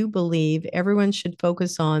that you believe everyone should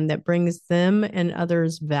focus on that brings them and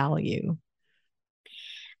others value?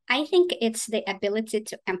 I think it's the ability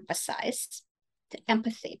to emphasize, to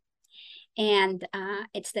empathy. And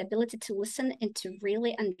it's the ability to listen and to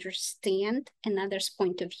really understand another's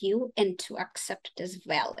point of view and to accept it as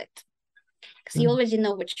valid. Because you Mm. already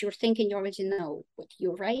know what you're thinking, you already know what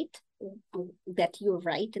you're right, that you're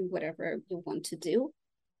right in whatever you want to do.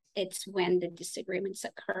 It's when the disagreements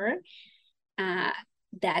occur. Uh,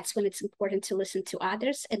 that's when it's important to listen to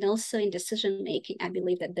others. And also in decision making, I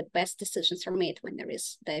believe that the best decisions are made when there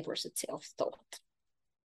is diversity of thought.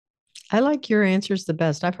 I like your answers the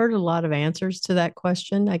best. I've heard a lot of answers to that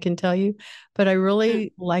question, I can tell you, but I Mm.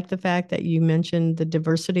 really like the fact that you mentioned the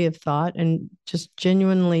diversity of thought and just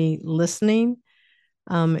genuinely listening.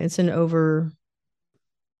 It's an over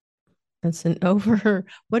It's an over,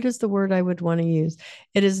 what is the word I would want to use?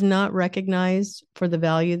 It is not recognized for the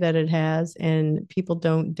value that it has, and people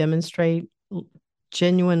don't demonstrate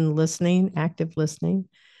genuine listening, active listening,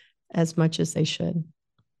 as much as they should.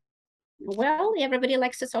 Well, everybody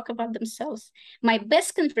likes to talk about themselves. My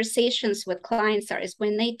best conversations with clients is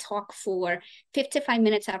when they talk for 55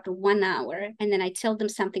 minutes after 1 hour, and then I tell them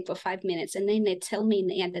something for 5 minutes, and then they tell me in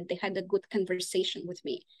the end that they had a good conversation with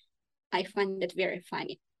me. I find it very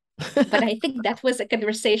funny. But I think that was a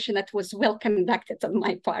conversation that was well conducted on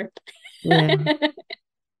my part. Yeah.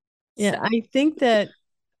 Yeah. So, I think that,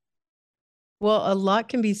 well, a lot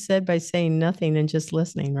can be said by saying nothing and just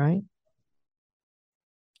listening, right?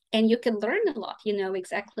 and you can learn a lot. You know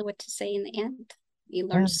exactly what to say in the end. You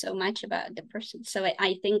learn Yeah. so much about the person. So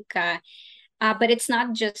I think but it's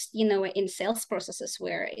not just, in sales processes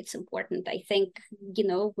where it's important. I think,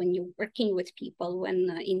 when you're working with people, when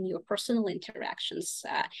in your personal interactions,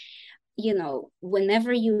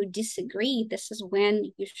 whenever you disagree, this is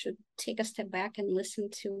when you should take a step back and listen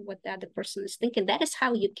to what the other person is thinking. That is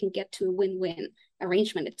how you can get to a win-win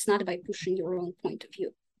arrangement. It's not about pushing your own point of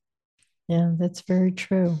view. Yeah, that's very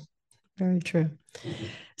true. Very true.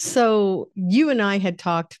 So you and I had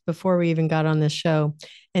talked before we even got on this show,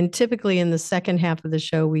 and typically in the second half of the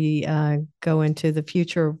show, we go into the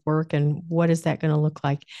future of work and what is that going to look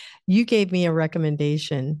like. You gave me a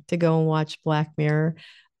recommendation to go and watch Black Mirror.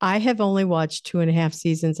 I have only watched 2.5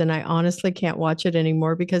 seasons, and I honestly can't watch it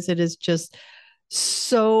anymore because it is just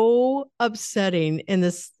so upsetting in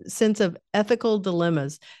this sense of ethical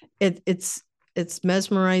dilemmas. It's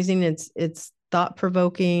mesmerizing. It's thought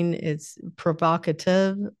provoking. It's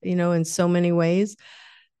provocative, in so many ways.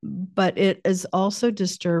 But it is also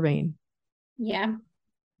disturbing. Yeah,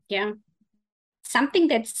 yeah. Something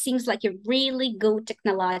that seems like a really good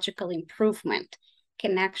technological improvement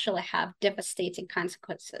can actually have devastating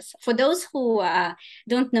consequences. For those who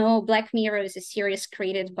don't know, Black Mirror is a series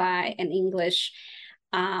created by an English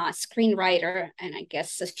screenwriter and I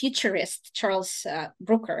guess a futurist, Charles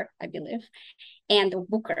Brooker, I believe, and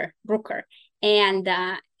Brooker. And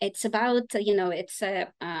it's about, it's a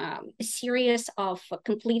series of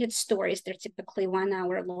completed stories. They're typically 1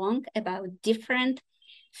 hour long about different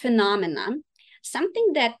phenomena,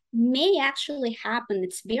 something that may actually happen.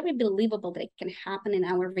 It's very believable that it can happen in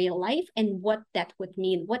our real life and what that would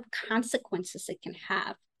mean, what consequences it can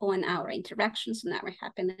have on our interactions and our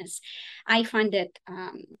happiness. I find it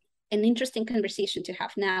an interesting conversation to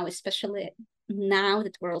have now, especially now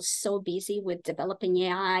that we're all so busy with developing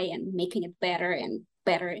AI and making it better and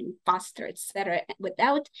faster, etc.,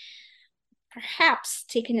 without perhaps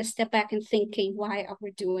taking a step back and thinking, why are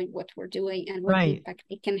we doing what we're doing and what Right. impact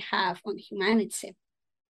it can have on humanity.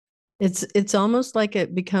 It's almost like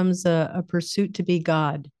it becomes a pursuit to be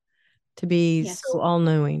God, to be Yes. so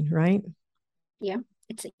all-knowing, right? Yeah,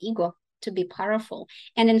 it's an ego to be powerful.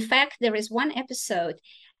 And in fact, there is one episode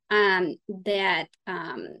that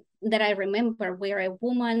I remember where a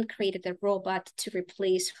woman created a robot to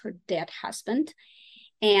replace her dead husband,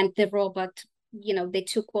 and the robot, they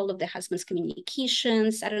took all of the husband's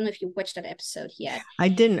communications. I don't know if you watched that episode yet. I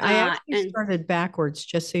didn't. I actually And started backwards,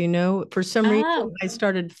 just so you know. For some reason, I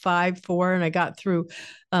started 5, 4, and I got through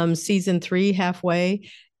season 3 halfway,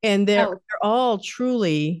 and they're all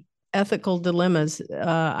truly ethical dilemmas.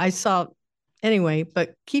 I saw anyway,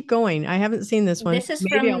 but keep going. I haven't seen this one. This is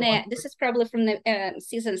probably from the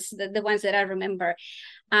seasons, the ones that I remember.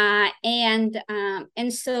 And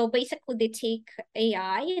so basically they take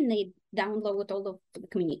AI and they download all of the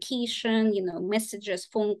communication, messages,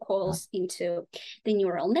 phone calls into the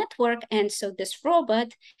neural network. And so this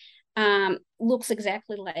robot looks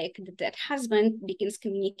exactly like that husband, begins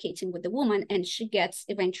communicating with the woman, and she gets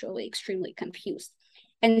eventually extremely confused.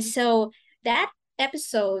 And so that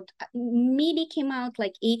episode maybe came out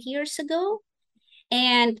like 8 years ago.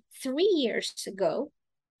 And 3 years ago,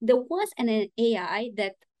 there was an AI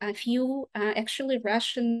that a few actually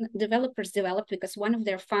Russian developers developed because one of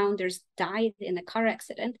their founders died in a car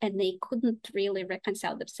accident and they couldn't really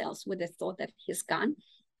reconcile themselves with the thought that he's gone.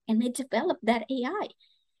 And they developed that AI.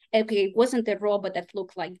 Okay, it wasn't a robot that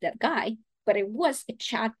looked like that guy, but it was a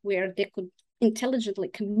chat where they could intelligently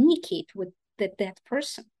communicate with that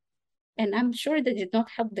person. And I'm sure that did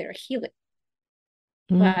not help their healing.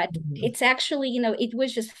 But it's actually, it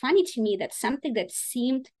was just funny to me that something that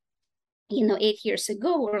seemed, 8 years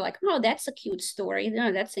ago, we're like, oh, that's a cute story.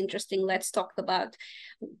 That's interesting. Let's talk about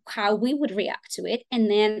how we would react to it.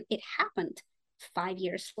 And then it happened 5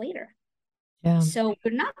 years later. Yeah. So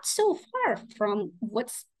we're not so far from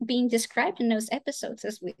what's being described in those episodes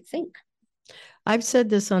as we think. I've said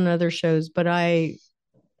this on other shows, but I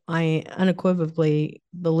unequivocally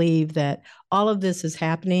believe that all of this is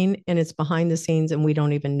happening and it's behind the scenes and we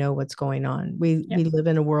don't even know what's going on. We live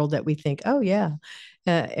in a world that we think, oh yeah,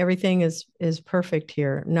 everything is perfect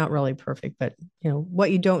here. Not really perfect, but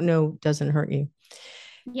what you don't know doesn't hurt you.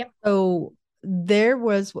 Yep. So there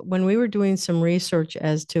was, when we were doing some research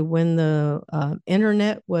as to when the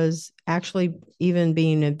internet was actually even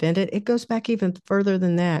being invented, it goes back even further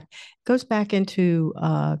than that. It goes back into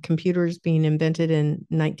computers being invented in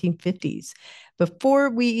 1950s,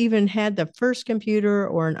 before we even had the first computer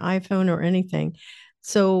or an iPhone or anything.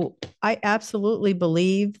 So I absolutely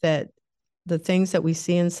believe that the things that we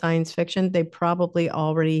see in science fiction, they probably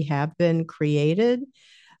already have been created.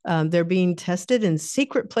 They're being tested in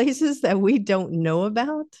secret places that we don't know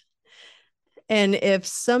about. And if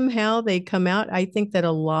somehow they come out, I think that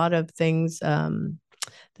a lot of things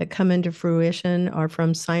that come into fruition are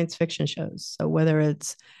from science fiction shows. So whether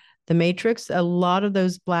it's The Matrix, a lot of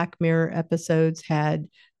those Black Mirror episodes had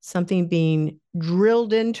something being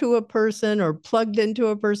drilled into a person or plugged into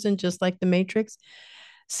a person, just like The Matrix.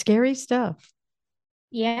 Scary stuff.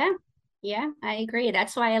 Yeah. Yeah, I agree.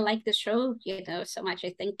 That's why I like the show, so much.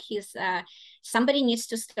 I think he's somebody needs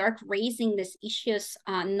to start raising these issues,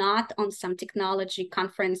 not on some technology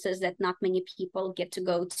conferences that not many people get to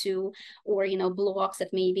go to, or blogs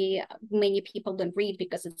that maybe many people don't read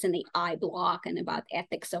because it's an AI blog and about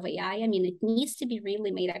ethics of AI. I mean, it needs to be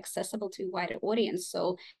really made accessible to a wider audience,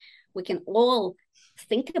 so we can all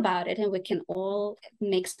think about it and we can all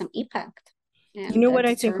make some impact You and know what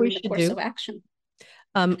I think we determine the should course do? of action.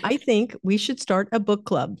 I think we should start a book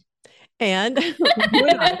club, and you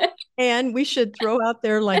and I, and we should throw out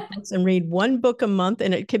there like books and read one book a month.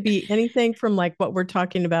 And it could be anything from like what we're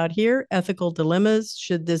talking about here, ethical dilemmas,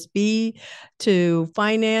 should this be, to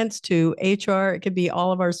finance, to HR. It could be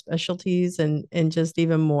all of our specialties and just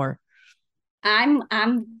even more.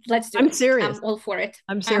 Let's do I'm it. serious. I'm all for it.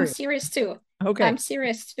 I'm I'm serious. serious too. Okay. I'm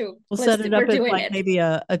serious too. We'll set it We're up as doing like it. maybe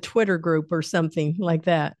a Twitter group or something like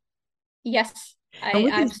that. Yes, And I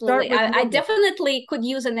we can start absolutely. with I little. definitely could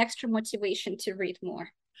use an extra motivation to read more.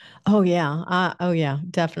 Oh yeah. Oh yeah,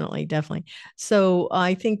 definitely, definitely. So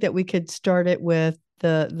I think that we could start it with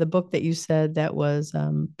the book that you said that was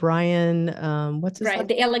Brian what's his Right, last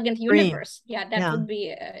The Elegant Green. Universe. Yeah, that Yeah. would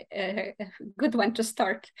be a good one to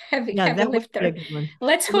start. Yeah, Heavy that would be a lifter. good one.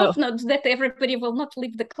 Let's Although hope not that everybody will not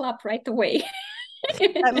leave the club right away.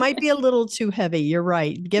 that might be a little too heavy. You're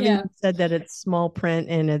right. Given Yeah, you said that it's small print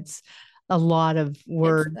and it's a lot of it's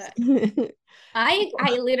words. the I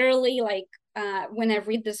literally like when I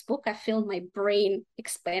read this book, I feel my brain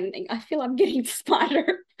expanding. I feel I'm getting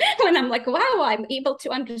smarter when I'm like, wow, I'm able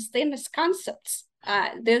to understand these concepts.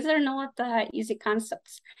 These are not easy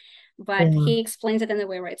concepts, but Yeah. he explains it in a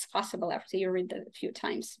way where it's possible after you read it a few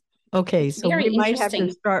times. Okay, It's so very we might have to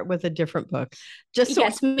interesting. start with a different book, just so we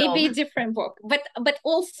Yes, maybe know. a different book, but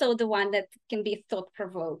also the one that can be thought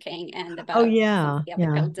provoking and Oh about some yeah,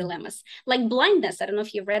 yeah. ethical dilemmas, like blindness. I don't know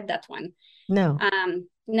if you read that one. No.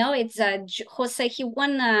 No, it's Jose. He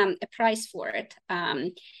won a prize for it.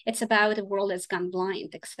 It's about a world that's gone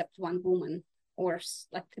blind, except one woman, or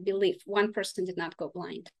like I believe one person did not go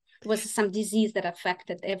blind. It was some disease that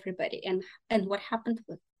affected everybody, and what happened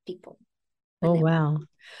with people when Oh they went wow. blind.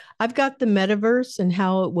 I've got the metaverse and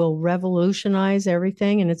how it will revolutionize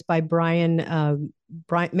everything, and it's by Brian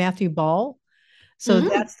Matthew Ball. So Mm,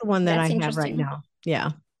 that's the one that I that's have right interesting. now.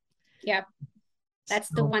 Yeah. Yeah, that's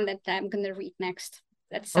the So one that I'm gonna read next.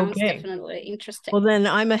 That sounds okay. definitely interesting. Well, then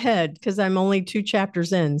I'm ahead because I'm only 2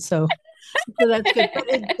 chapters in. So that's good. But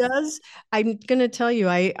it does, I'm going to tell you,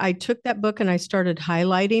 I took that book and I started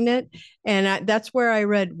highlighting it. And that's where I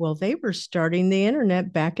read, well, they were starting the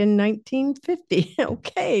internet back in 1950.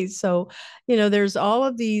 Okay. So, there's all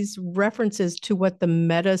of these references to what the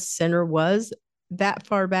Meta Center was that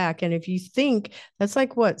far back. And if you think that's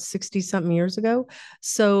like what, 60 something years ago.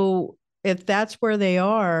 So if that's where they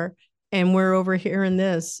are and we're over here in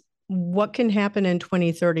this, what can happen in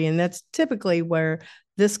 2030? And that's typically where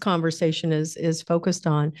this conversation is focused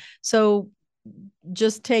on. So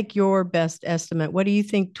just take your best estimate. What do you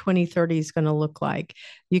think 2030 is going to look like?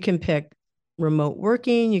 You can pick remote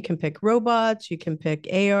working, you can pick robots, you can pick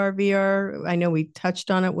AR, VR. I know we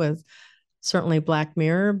touched on it with certainly Black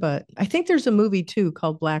Mirror, but I think there's a movie too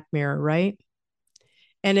called Black Mirror, right?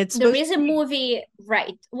 And it's There supposed is to a be, movie,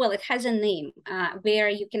 right? Well, it has a name where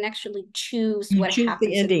you can actually choose you what choose the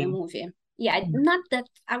happens in the ending. movie. Yeah, not that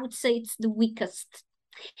I would say it's the weakest.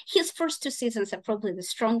 His first 2 seasons are probably the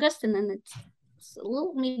strongest, and then it's a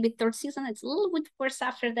little, maybe third season, it's a little bit worse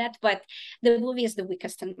after that, but the movie is the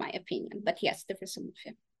weakest in my opinion. But yes, there is a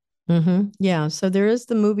movie. Yeah. So there is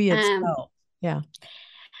the movie Um, itself. Yeah.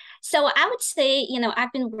 So I would say,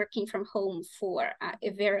 I've been working from home for a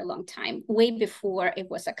very long time, way before it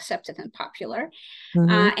was accepted and popular.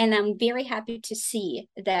 Hmm. And I'm very happy to see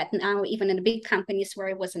that now, even in the big companies where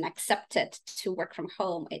it wasn't accepted to work from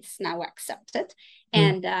home, it's now accepted.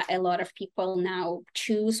 And a lot of people now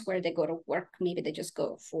choose where they go to work. Maybe they just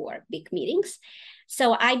go for big meetings.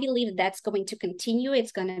 So I believe that's going to continue.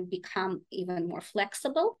 It's going to become even more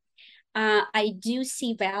flexible. I do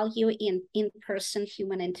see value in in-person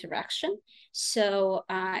human interaction. So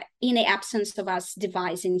in the absence of us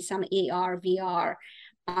devising some AR, VR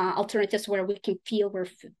alternatives where we can feel we're,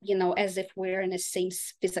 as if we're in the same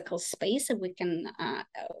physical space, and we can,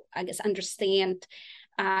 I guess, understand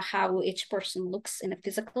how each person looks in a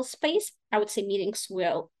physical space, I would say meetings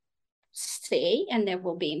will stay and they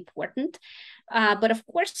will be important. But of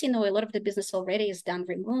course, a lot of the business already is done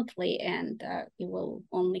remotely, and it will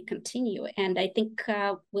only continue. And I think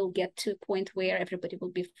we'll get to a point where everybody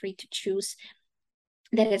will be free to choose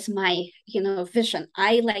that is my, vision.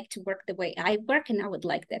 I like to work the way I work, and I would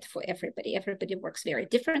like that for everybody. Everybody works very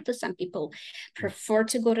differently. Some people prefer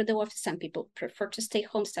to go to the office, some people prefer to stay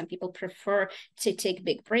home, some people prefer to take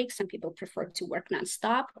big breaks, some people prefer to work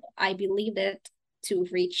nonstop. I believe that to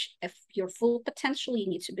reach your full potential, you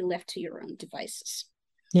need to be left to your own devices.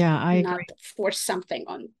 Yeah, I agree. Not force something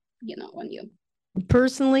on you.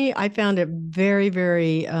 Personally, I found it very,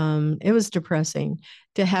 very, it was depressing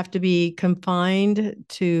to have to be confined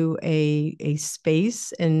to a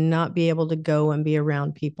space and not be able to go and be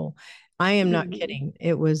around people. I am not kidding.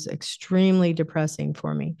 It was extremely depressing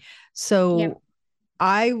for me. So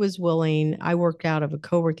I was willing, I worked out of a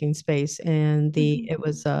co-working space and it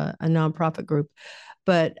was a nonprofit group.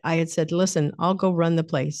 But I had said, listen, I'll go run the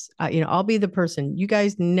place. I'll be the person. You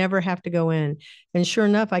guys never have to go in. And sure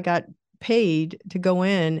enough, I got paid to go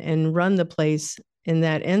in and run the place in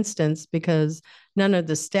that instance because none of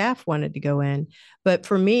the staff wanted to go in. But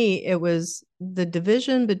for me, it was the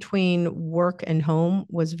division between work and home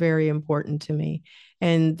was very important to me.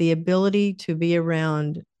 And the ability to be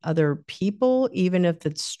around other people, even if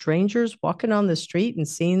it's strangers walking on the street and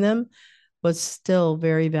seeing them, was still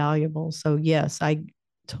very valuable. So, yes, I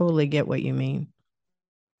totally get what you mean.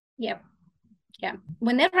 Yeah. Yeah.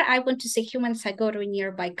 Whenever I want to see humans, I go to a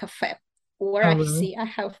nearby cafe or Oh, really? I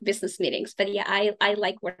have business meetings. But yeah, I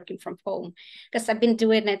like working from home because I've been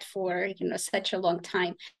doing it for, such a long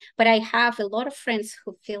time. But I have a lot of friends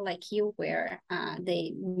who feel like you, where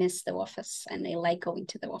they miss the office and they like going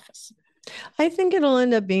to the office. I think it'll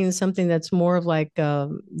end up being something that's more of like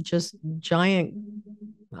just giant,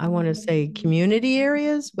 I want to say community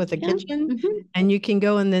areas with a Yeah. kitchen. Mm-hmm. And you can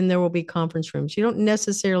go and then there will be conference rooms. You don't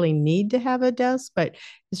necessarily need to have a desk, but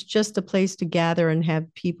it's just a place to gather and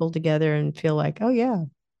have people together and feel like, oh, yeah,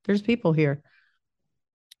 there's people here.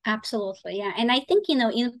 Absolutely. Yeah. And I think,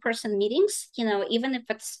 in-person meetings, even if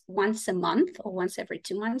it's once a month or once every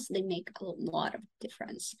 2 months, they make a lot of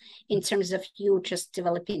difference in terms of you just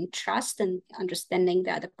developing trust and understanding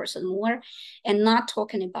the other person more and not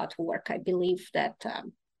talking about work. I believe that,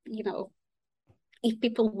 if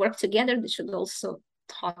people work together, they should also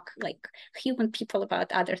talk like human people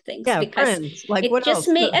about other things Yeah, because friends. Like it what just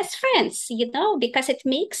else? makes as friends, because it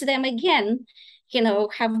makes them again,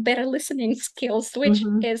 have better listening skills, which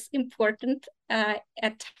Mhm. is important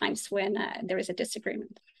at times when there is a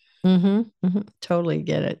disagreement. Totally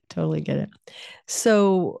get it. Totally get it.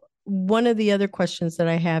 So, one of the other questions that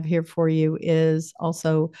I have here for you is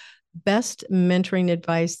also best mentoring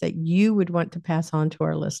advice that you would want to pass on to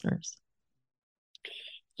our listeners.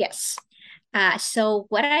 Yes. So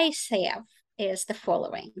what I say of is the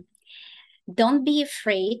following. Don't be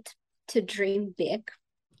afraid to dream big,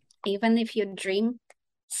 even if your dream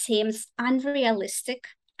seems unrealistic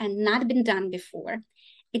and not been done before.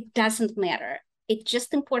 It doesn't matter. It's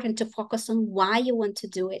just important to focus on why you want to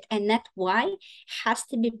do it. And that why has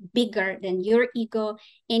to be bigger than your ego,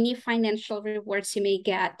 any financial rewards you may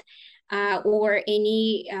get, or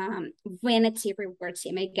any vanity rewards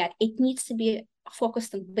you may get. It needs to be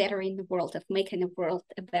focused on bettering the world, of making the world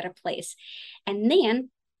a better place. And then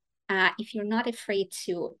if you're not afraid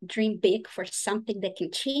to dream big for something that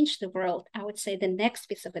can change the world, I would say the next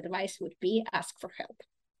piece of advice would be ask for help.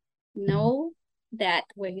 Know that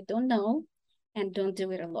where you don't know, and don't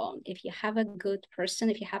do it alone. If you have a good person,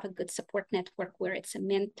 if you have a good support network, where it's a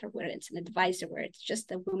mentor, where it's an advisor, where it's just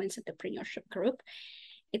a women's entrepreneurship group,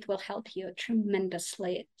 it will help you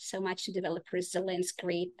tremendously so much to develop resilience,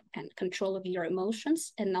 great, and control of your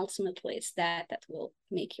emotions. And ultimately, it's that will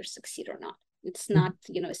make you succeed or not. It's not,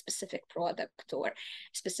 a specific product or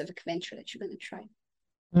specific venture that you're going to try.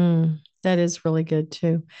 That is really good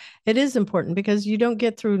too. It is important because you don't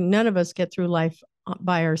get through, none of us get through life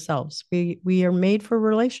by ourselves. We are made for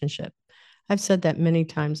relationship. I've said that many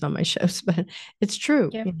times on my shows, but it's true.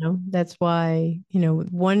 Yep. That's why,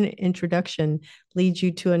 one introduction leads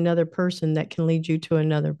you to another person that can lead you to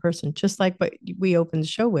another person, just like what we opened the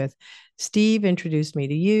show with. Steve introduced me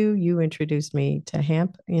to you, you introduced me to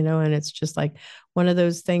Hamp, and it's just like one of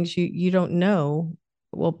those things you don't know.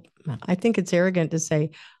 Well, I think it's arrogant to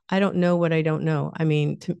say, I don't know what I don't know. I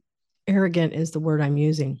mean, arrogant is the word I'm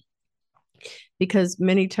using because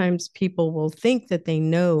many times people will think that they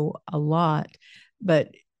know a lot, but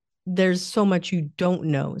there's so much you don't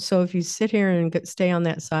know. So if you sit here and stay on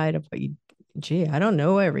that side of what gee, I don't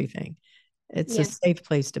know everything, it's a Yeah. safe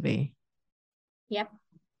place to be. Yep.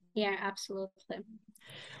 Yeah, absolutely.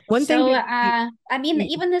 One thing So, that I mean,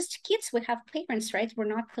 even as kids, we have parents, right? We're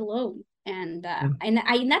not alone. And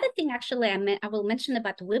another thing, actually, I will mention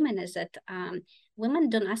about women is that women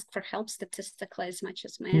don't ask for help statistically as much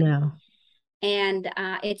as men. no, And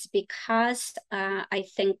it's because I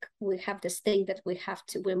think we have this thing that we're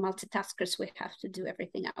multitaskers, we have to do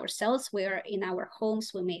everything ourselves, where in our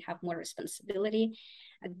homes, we may have more responsibility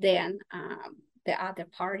than the other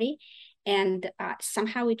party. And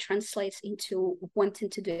somehow it translates into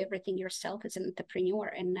wanting to do everything yourself as an entrepreneur,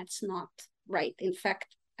 and that's not right. In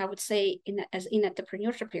fact, I would say as in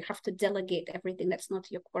entrepreneurship, you have to delegate everything that's not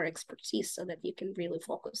your core expertise so that you can really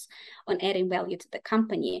focus on adding value to the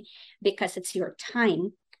company, because it's your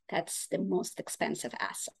time that's the most expensive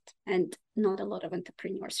asset. And not a lot of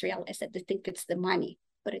entrepreneurs realize that. They think it's the money,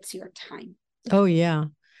 but it's your time. Oh, yeah.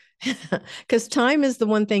 Because time is the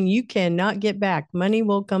one thing you cannot get back. Money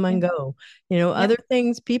will come and go. Other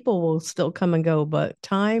things, people will still come and go, but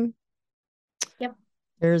time,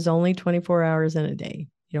 there's only 24 hours in a day.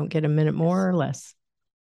 You don't get a minute more or less.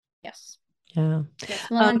 Yes. Yeah. Yes.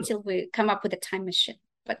 Well, until we come up with a time machine.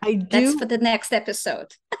 But that's for the next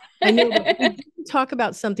episode. I know, but we do talk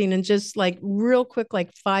about something in just like real quick,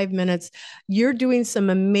 like 5 minutes. You're doing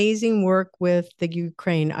some amazing work with the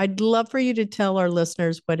Ukraine. I'd love for you to tell our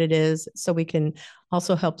listeners what it is so we can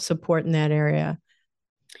also help support in that area.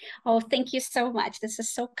 Oh, thank you so much. This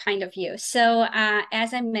is so kind of you. So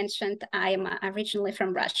as I mentioned, I'm originally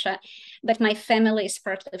from Russia, but my family is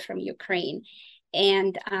partly from Ukraine.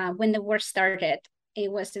 And when the war started, it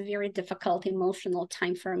was a very difficult emotional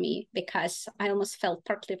time for me, because I almost felt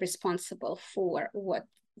partly responsible for what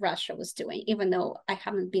Russia was doing, even though I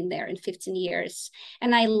haven't been there in 15 years.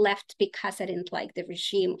 And I left because I didn't like the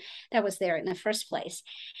regime that was there in the first place.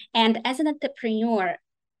 And as an entrepreneur,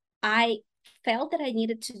 I felt that I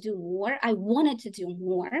needed to do more. I wanted to do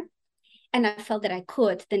more. And I felt that I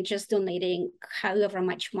could than just donating however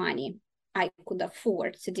much money I could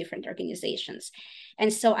afford to different organizations.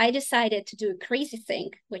 And so I decided to do a crazy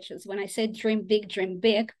thing, which is when I said dream big, dream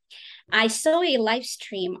big. I saw a live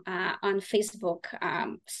stream on Facebook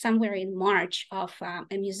somewhere in March of a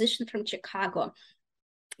musician from Chicago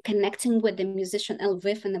connecting with the musician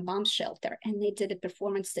Lviv in the bomb shelter, and they did a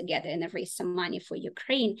performance together and they raised some money for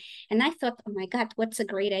Ukraine. And I thought, oh my God, what's a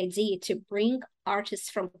great idea to bring artists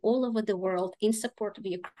from all over the world in support of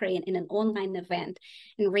Ukraine in an online event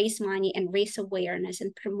and raise money and raise awareness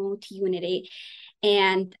and promote unity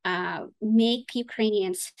and make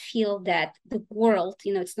Ukrainians feel that the world,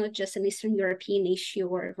 it's not just an Eastern European issue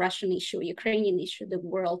or a Russian issue, or Ukrainian issue, the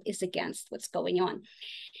world is against what's going on.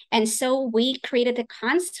 And so we created a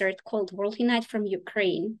concert called World Unite for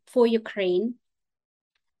Ukraine,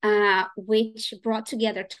 which brought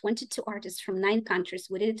together 22 artists from 9 countries.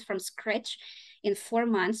 We did it from scratch in 4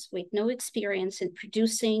 months with no experience in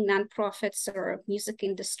producing nonprofits or music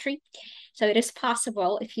industry. So it is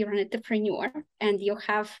possible if you're an entrepreneur and you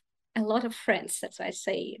have a lot of friends. That's why I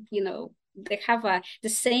say, they have the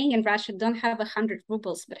saying in Russia, don't have 100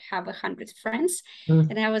 rubles, but have 100 friends.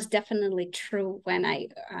 And that was definitely true when I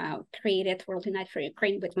created World Unite for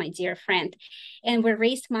Ukraine with my dear friend. And we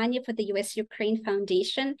raised money for the US Ukraine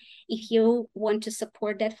Foundation. If you want to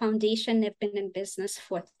support that foundation, they've been in business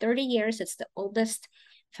for 30 years. It's the oldest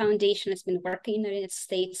foundation. Has been working in the United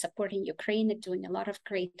States, supporting Ukraine and doing a lot of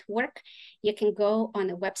great work. You can go on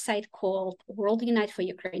a website called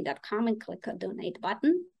worlduniteforukraine.com and click a donate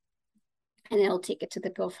button, and it'll take it to the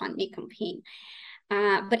GoFundMe campaign.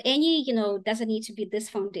 But any, doesn't need to be this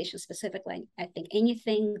foundation specifically. I think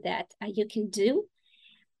anything that you can do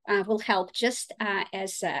will help. Just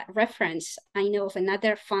as a reference, I know of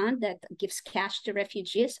another fund that gives cash to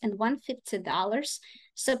refugees, and $150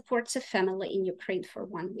 supports a family in Ukraine for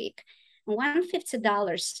 1 week.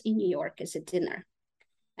 $150 in New York is a dinner.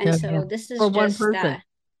 And this is for just one person.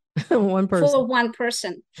 One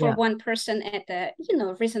person. For one person at a,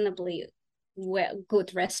 reasonably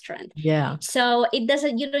good restaurant. Yeah. So it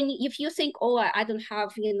doesn't, if you think, oh, I don't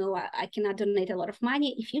have, I cannot donate a lot of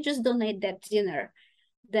money. If you just donate that dinner,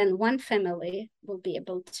 then one family will be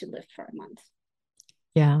able to live for a month.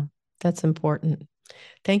 Yeah, that's important.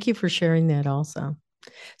 Thank you for sharing that also.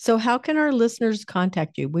 So how can our listeners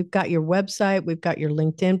contact you? We've got your website, we've got your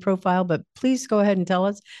LinkedIn profile, but please go ahead and tell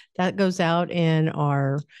us. That goes out in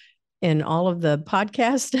all of the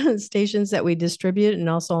podcast stations that we distribute, and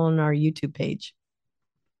also on our YouTube page.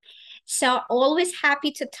 So always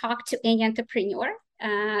happy to talk to any entrepreneur.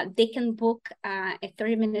 They can book a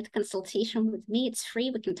 30-minute consultation with me. It's free.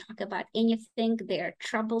 We can talk about anything, their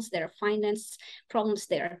troubles, their finance problems,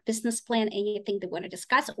 their business plan, anything they want to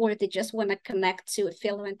discuss, or they just want to connect to a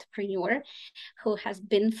fellow entrepreneur who has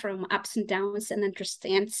been from ups and downs and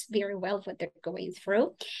understands very well what they're going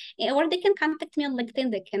through. Or they can contact me on LinkedIn.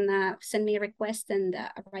 They can send me a request and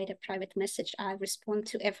write a private message. I respond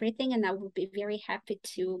to everything, and I will be very happy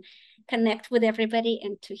to connect with everybody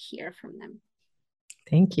and to hear from them.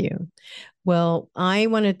 Thank you. Well, I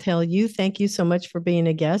want to tell you, thank you so much for being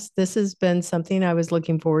a guest. This has been something I was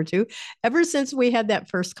looking forward to ever since we had that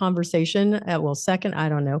first conversation. Second, I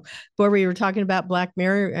don't know, where we were talking about Black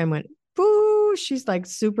Mirror and went, boo, she's like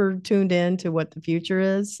super tuned in to what the future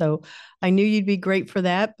is. So I knew you'd be great for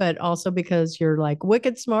that, but also because you're like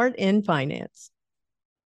wicked smart in finance.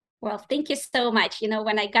 Well, thank you so much.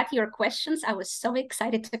 When I got your questions, I was so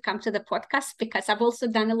excited to come to the podcast because I've also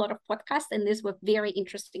done a lot of podcasts and these were very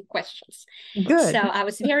interesting questions. Good. So I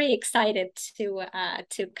was very excited to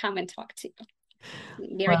come and talk to you.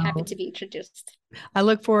 I'm very happy to be introduced. I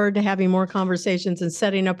look forward to having more conversations and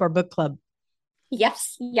setting up our book club.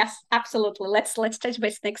 Yes, absolutely. Let's touch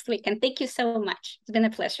base next week. And thank you so much. It's been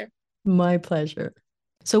a pleasure. My pleasure.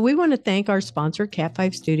 So we want to thank our sponsor,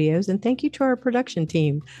 Cat5 Studios, and thank you to our production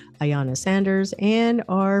team, Ayana Sanders, and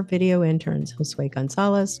our video interns, Josue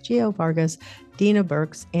Gonzalez, Gio Vargas, Dina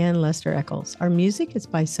Burks, and Lester Eccles. Our music is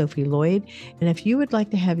by Sophie Lloyd. And if you would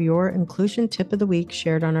like to have your inclusion tip of the week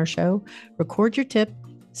shared on our show, record your tip,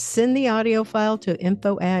 send the audio file to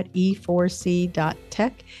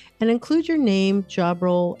info@e4c.tech, and include your name, job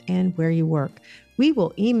role, and where you work. We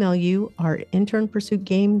will email you our Intern Pursuit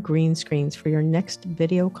Game green screens for your next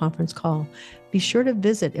video conference call. Be sure to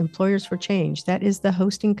visit Employers for Change. That is the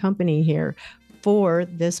hosting company here for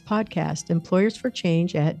this podcast, Employers for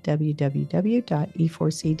Change at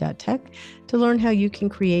www.e4c.tech to learn how you can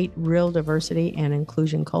create real diversity and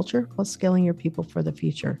inclusion culture while scaling your people for the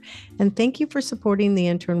future. And thank you for supporting the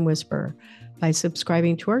Intern Whisperer by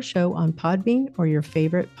subscribing to our show on Podbean or your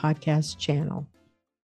favorite podcast channel.